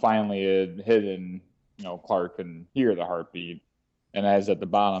 That, finally it hit and, Clark can hear the heartbeat. And as at the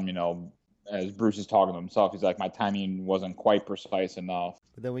bottom, as Bruce is talking to himself, he's like, my timing wasn't quite precise enough.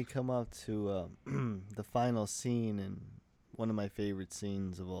 But then we come up to the final scene, and one of my favorite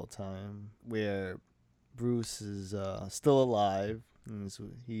scenes of all time, where Bruce is still alive. And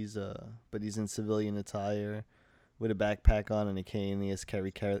but he's in civilian attire with a backpack on and a cane. He has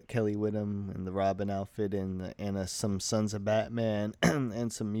Carrie Kelly with him in the Robin outfit, and some Sons of Batman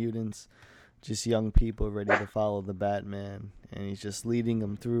and some mutants. Just young people ready to follow the Batman, and he's just leading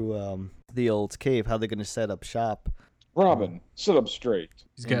them through the old cave. How they're going to set up shop. Robin, sit up straight.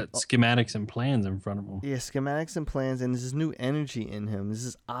 He's got schematics and plans in front of him. Yeah, schematics and plans, and there's this new energy in him. There's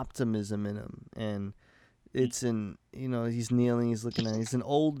this optimism in him, and it's he's kneeling, he's looking at. He's an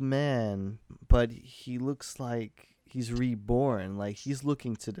old man, but he looks like he's reborn. Like he's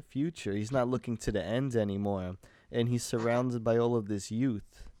looking to the future. He's not looking to the end anymore, and he's surrounded by all of this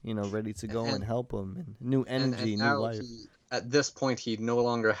youth. Ready to go and help him, and new energy, new life. At this point, he no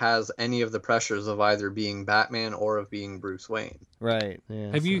longer has any of the pressures of either being Batman or of being Bruce Wayne. Right.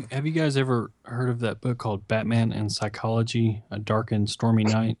 Yeah. Have you guys ever heard of that book called Batman and Psychology: A Dark and Stormy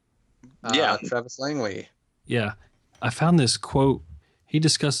Night? Yeah, Travis Langley. Yeah, I found this quote. He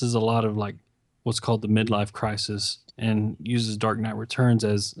discusses a lot of what's called the midlife crisis, and uses Dark Knight Returns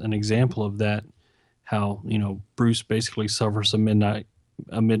as an example of that. How Bruce basically suffers a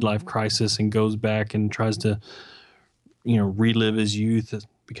midlife crisis and goes back and tries to relive his youth,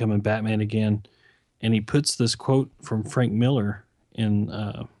 becoming Batman again. And he puts this quote from Frank Miller in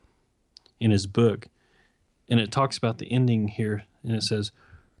his book, and it talks about the ending here, and it says,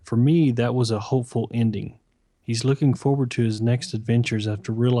 "For me, that was a hopeful ending. He's looking forward to his next adventures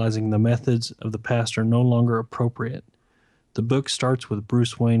after realizing the methods of the past are no longer appropriate. The book starts with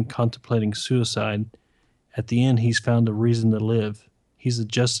Bruce Wayne contemplating suicide. At the end, he's found a reason to live. He's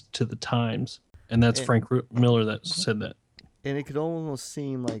adjusted to the times." And that's Frank Miller that said that. And it could almost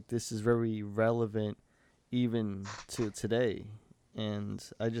seem like this is very relevant even to today. And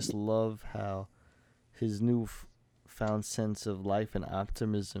I just love how his found sense of life and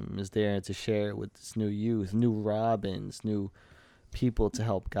optimism is there to share it with this new youth, new Robins, new people to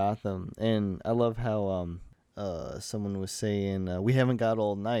help Gotham. And I love how someone was saying, we haven't got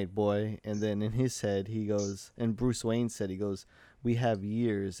all night, boy. And then in his head, he goes, and Bruce Wayne said, he goes, we have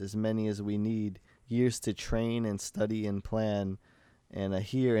years, as many as we need, years to train and study and plan. And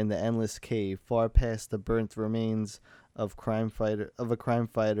here in the endless cave, far past the burnt remains of a crime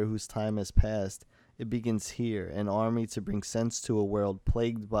fighter whose time has passed, it begins here, an army to bring sense to a world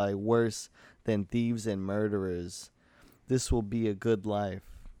plagued by worse than thieves and murderers. This will be a good life,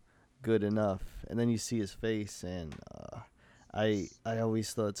 good enough. And then you see his face, and I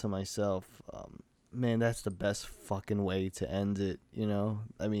always thought to myself, man, that's the best fucking way to end it, you know?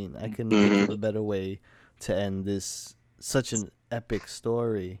 I mean, I couldn't think of a better way to end this, such an epic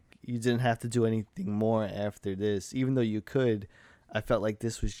story. You didn't have to do anything more after this. Even though you could, I felt like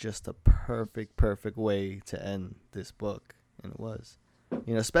this was just a perfect way to end this book. And it was.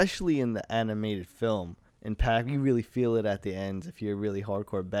 You know, especially in the animated film. In Pac, you really feel it at the end. If you're a really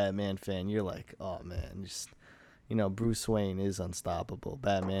hardcore Batman fan, you're like, oh man, just, you know, Bruce Wayne is unstoppable.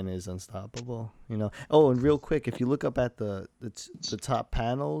 Batman is unstoppable, you know. Oh, and real quick, if you look up at the top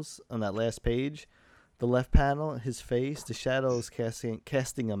panels on that last page, the left panel, his face, the shadow is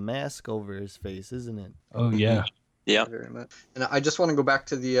casting a mask over his face, isn't it? Oh yeah. Yeah. Very much. And I just want to go back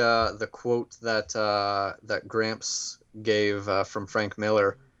to the quote that Gramps gave from Frank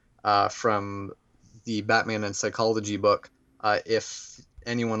Miller from the Batman and Psychology book. If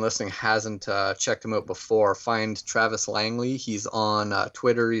anyone listening hasn't checked him out before, find Travis Langley. He's on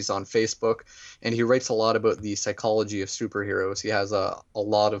Twitter, he's on Facebook, and he writes a lot about the psychology of superheroes. He has a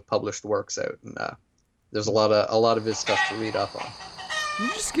lot of published works out, and there's a lot of his stuff to read up on. Did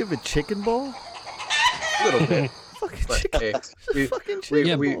you just give a chicken ball? A little bit. Fucking But, chicken. hey, Fucking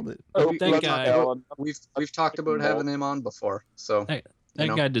chicken balled it. That guy, we've talked about having him on before, so that guy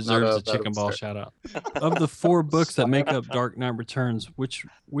not deserves a bad chicken ball start. shout out. Of the 4 books that make up Dark Knight Returns, which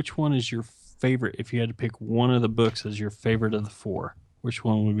one is your favorite? If you had to pick one of the books as your favorite of the 4, which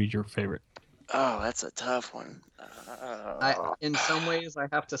one would be your favorite? Oh, that's a tough one. In some ways, I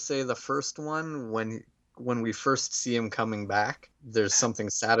have to say the first one, when we first see him coming back, there's something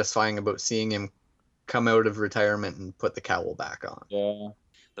satisfying about seeing him come out of retirement and put the cowl back on. Yeah.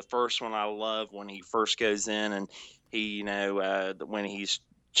 The first one I love when he first goes in and he, you know, when he's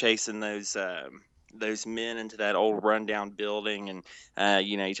chasing those men into that old rundown building, and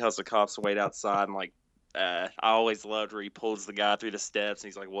you know, he tells the cops to wait outside, and like, I always loved where he pulls the guy through the steps and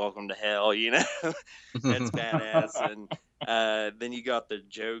he's like, "Welcome to hell," you know. That's badass. And then you got the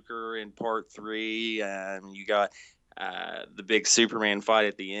Joker in part 3, and you got the big Superman fight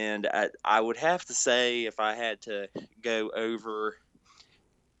at the end. I would have to say, if I had to go over,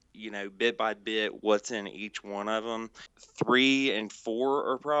 you know, bit by bit what's in each one of them, 3 and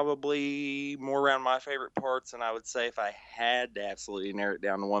 4 are probably more around my favorite parts. And I would say if I had to absolutely narrow it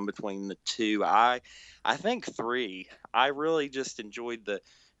down to one between the 2, I think 3. I really just enjoyed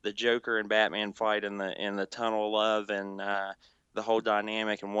the Joker and Batman fight in the Tunnel of Love, and the whole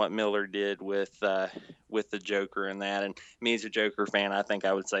dynamic and what Miller did with the Joker and that. And me as a Joker fan, I think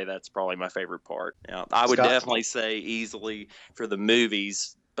I would say that's probably my favorite part. You know, I would definitely say easily for the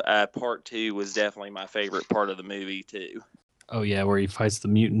movies, part 2 was definitely my favorite part of the movie too. Oh yeah, where he fights the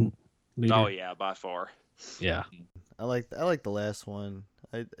mutant leader. Oh yeah, by far. Yeah. I like the last one.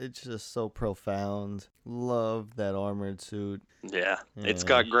 It's just so profound. Love that armored suit. Yeah, it's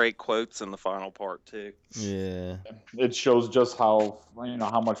got great quotes in the final part too. Yeah, it shows just how, you know,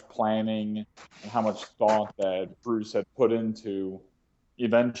 how much planning and how much thought that Bruce had put into.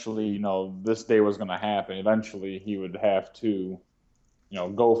 Eventually, you know, this day was going to happen. Eventually, he would have to, you know,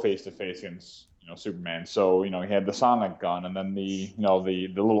 go face to face against, you know, Superman. So, you know, he had the sonic gun, and then the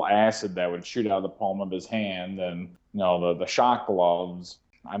little acid that would shoot out of the palm of his hand, and you know, the shock gloves.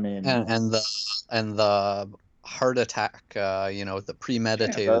 I mean, and the heart attack, you know, the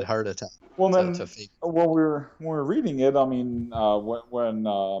premeditated heart attack. Well, then when we were reading it, I mean,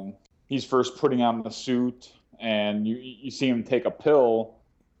 when he's first putting on the suit and you see him take a pill,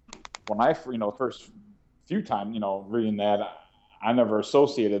 when I, you know, first few times, you know, reading that, I never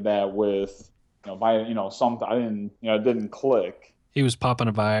associated that with, you know, something. I didn't, you know, it didn't click. He was popping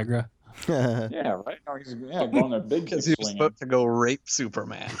a Viagra. Yeah, right. No, he's going a big because he was supposed to go rape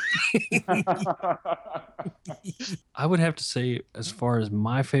Superman. I would have to say, as far as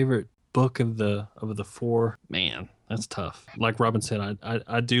my favorite book of the 4, man, that's tough. Like Robin said,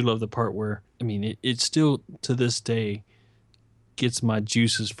 I do love the part where, I mean, it still to this day gets my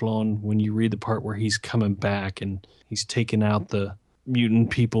juices flowing when you read the part where he's coming back and he's taking out the mutant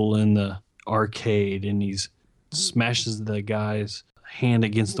people in the arcade and he's smashes the guy's hand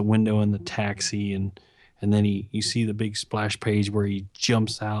against the window in the taxi, and then you see the big splash page where he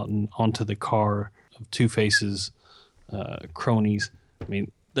jumps out and onto the car of Two-Face's cronies. I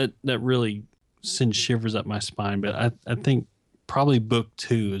mean, that really sends shivers up my spine. But I think probably book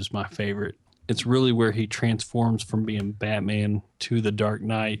 2 is my favorite. It's really where he transforms from being Batman to the Dark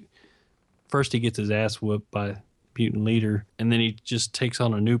Knight. First, he gets his ass whooped by mutant leader, and then he just takes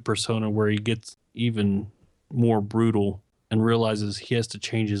on a new persona where he gets even more brutal and realizes he has to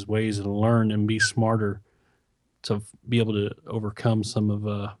change his ways and learn and be smarter to be able to overcome someone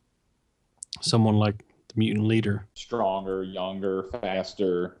like the mutant leader. Stronger, younger,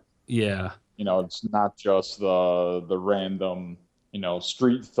 faster. Yeah. It's not just the random,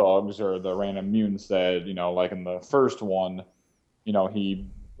 street thugs or the random mutants that, like in the first one, he,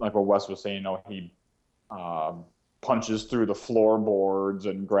 like what Wes was saying, he punches through the floorboards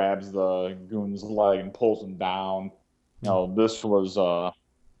and grabs the goon's leg and pulls him down. This was a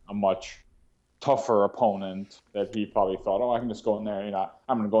much tougher opponent that he probably thought, I can just go in there,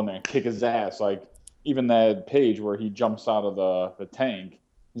 I'm going to go in there and kick his ass. Like, even that page where he jumps out of the tank,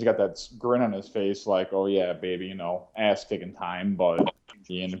 he's got that grin on his face like, oh yeah, baby, ass kicking time, but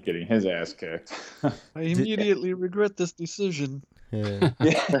he ended up getting his ass kicked. I immediately regret this decision. Yeah.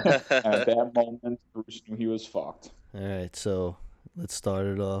 At that moment, Bruce knew he was fucked. All right, so let's start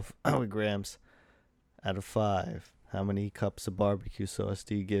it off with Gramps. Out of 5, how many cups of barbecue sauce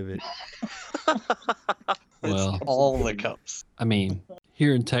do you give it? Well, all the cups. I mean,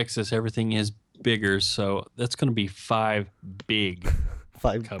 here in Texas, everything is bigger, so that's going to be 5 big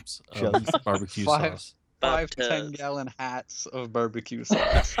 5 cups jugs. of barbecue sauce. 5 10-gallon hats of barbecue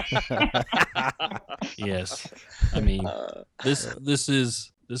sauce. Yes, I mean, this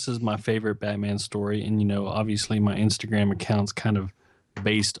is my favorite Batman story, and obviously my Instagram account's kind of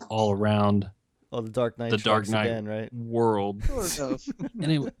based all around the Dark Knight, again, right? World.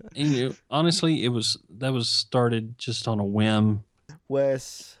 And honestly, that was started just on a whim.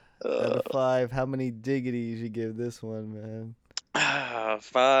 Wes, out of 5, how many diggities you give this one, man?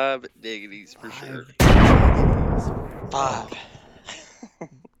 5 diggities for sure. 5.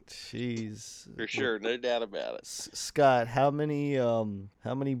 Jeez. For sure, no doubt about it. Scott, how many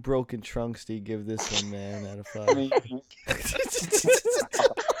broken trunks do you give this one, man, out of 5? It's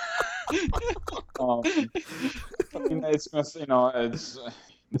it's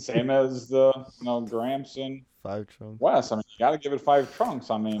the same as the Gramps and 5 trunks. Wes. I mean, you got to give it 5 trunks.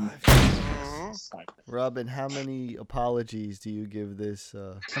 I mean, Robin, how many apologies do you give this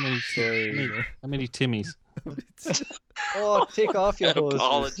how many story? How many Timmys? Oh, take off your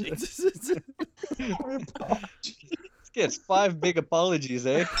apologies. Gets 5 big apologies,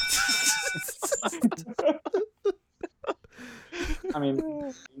 eh? I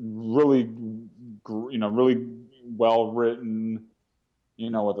mean, really, really well written.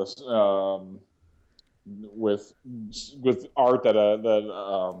 With this, with art that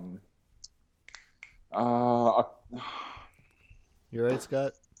You're right,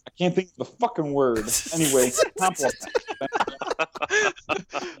 Scott. I can't think of the fucking word. Anyway, compliment.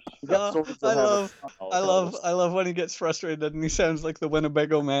 I love when he gets frustrated and he sounds like the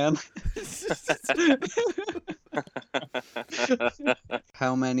Winnebago Man.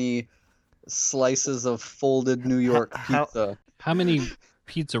 How many slices of folded New York pizza? How many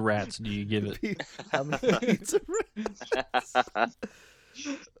pizza rats do you give it? How many pizza rats?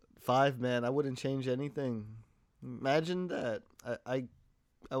 5, man. I wouldn't change anything. Imagine that. I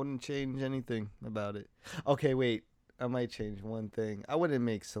wouldn't change anything about it. Okay, wait. I might change one thing. I wouldn't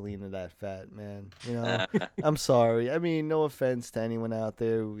make Selena that fat, man. I'm sorry. I mean, no offense to anyone out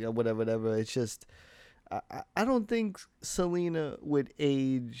there. Whatever. It's just, I don't think Selena would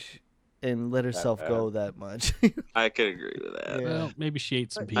age and let herself go that much. I could agree with that. Yeah. Well, maybe she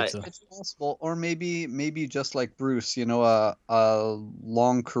ate some pizza. It's possible, or maybe just like Bruce, a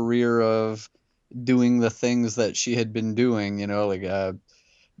long career of doing the things that she had been doing.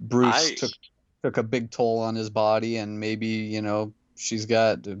 Bruce took a big toll on his body, and maybe she's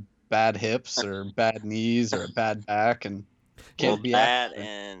got bad hips or bad knees or a bad back, and can't be that.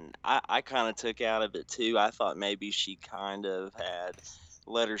 And I kind of took out of it too. I thought maybe she kind of had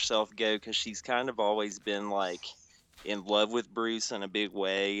let herself go because she's kind of always been like in love with Bruce in a big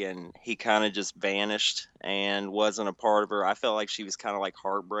way, and he kind of just vanished and wasn't a part of her. I felt like she was kind of like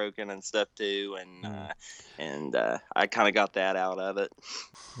heartbroken and stuff too, and I kind of got that out of it.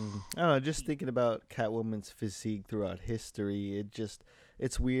 I don't know, just thinking about Catwoman's physique throughout history,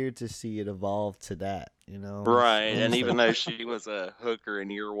 it's weird to see it evolve to that, you know? Right, and even though she was a hooker in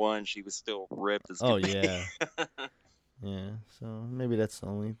year one, she was still ripped as could be. Yeah. Yeah, so maybe that's the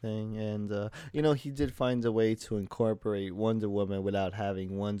only thing. And, you know, he did find a way to incorporate Wonder Woman without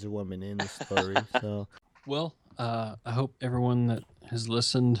having Wonder Woman in the story, so... Well, I hope everyone that has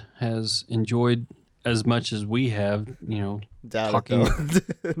listened has enjoyed as much as we have, you know, talking.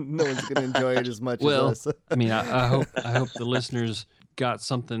 No one's going to enjoy it as much as us. I mean, I hope the listeners got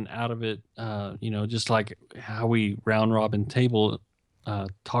something out of it, you know, just like how we round robin table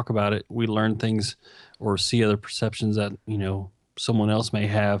talk about it. We learn things or see other perceptions that, you know, someone else may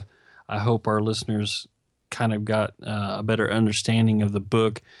have. I hope our listeners kind of got a better understanding of the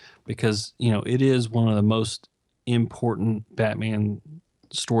book, because, you know, it is one of the most important Batman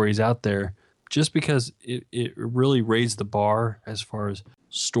stories out there, just because it really raised the bar as far as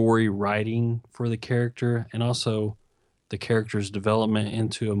story writing for the character, and also the character's development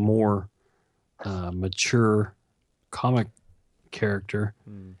into a more mature comic character.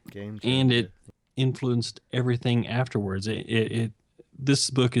 And it influenced everything afterwards. This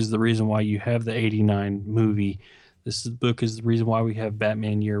book is the reason why you have the 89 movie. This book is the reason why we have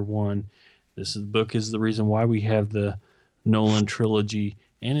Batman Year One. Book is the reason why we have the Nolan trilogy,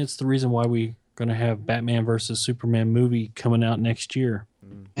 and it's the reason why we're going to have Batman versus Superman movie coming out next year.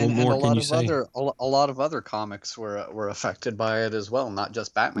 And a lot of other comics were affected by it as well, not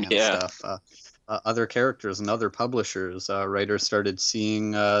just Batman stuff. Other characters and other publishers, writers started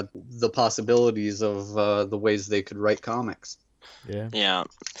seeing the possibilities of the ways they could write comics. Yeah,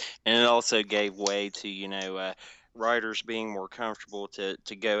 and it also gave way to, you know, writers being more comfortable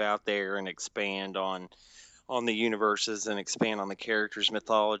to go out there and expand on the universes and expand on the characters'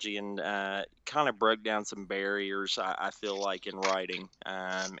 mythology, and kind of broke down some barriers, I feel like, in writing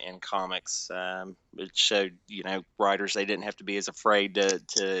and comics. It showed, you know, writers, they didn't have to be as afraid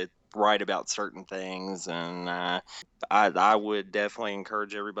to write about certain things. And I would definitely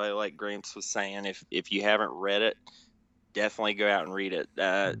encourage everybody, like Gramps was saying, if you haven't read it, definitely go out and read it,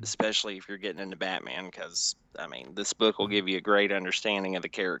 especially if you're getting into Batman, because, I mean, this book will give you a great understanding of the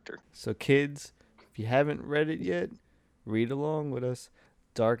character. So, kids, if you haven't read it yet, read along with us.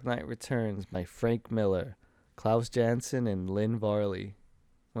 Dark Knight Returns by Frank Miller, Klaus Janson, and Lynn Varley.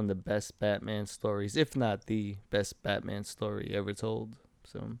 One of the best Batman stories, if not the best Batman story ever told.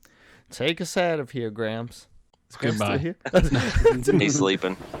 So, take us out of here, Gramps. Is Gramps Goodbye. Still here? He's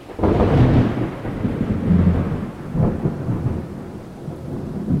sleeping.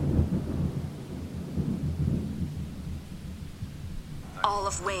 All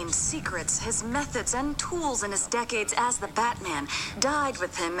of Wayne's secrets, his methods, and tools in his decades as the Batman died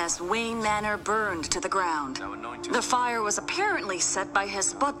with him as Wayne Manor burned to the ground. The fire was apparently set by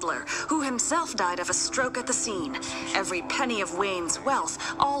his butler, who himself died of a stroke at the scene. Every penny of Wayne's wealth,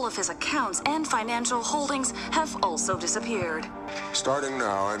 all of his accounts and financial holdings have also disappeared. Starting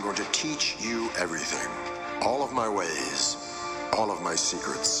now, I'm going to teach you everything. All of my ways, all of my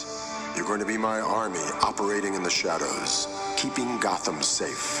secrets. You're going to be my army operating in the shadows, keeping Gotham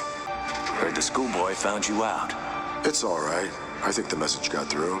safe. Heard the schoolboy found you out. It's all right. I think the message got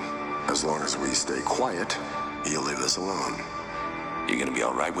through. As long as we stay quiet, he'll leave us alone. You gonna be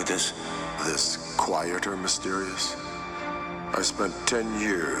all right with this? This quiet or mysterious? I spent 10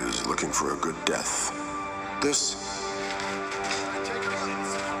 years looking for a good death. This'll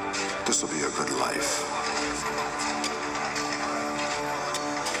be a good life.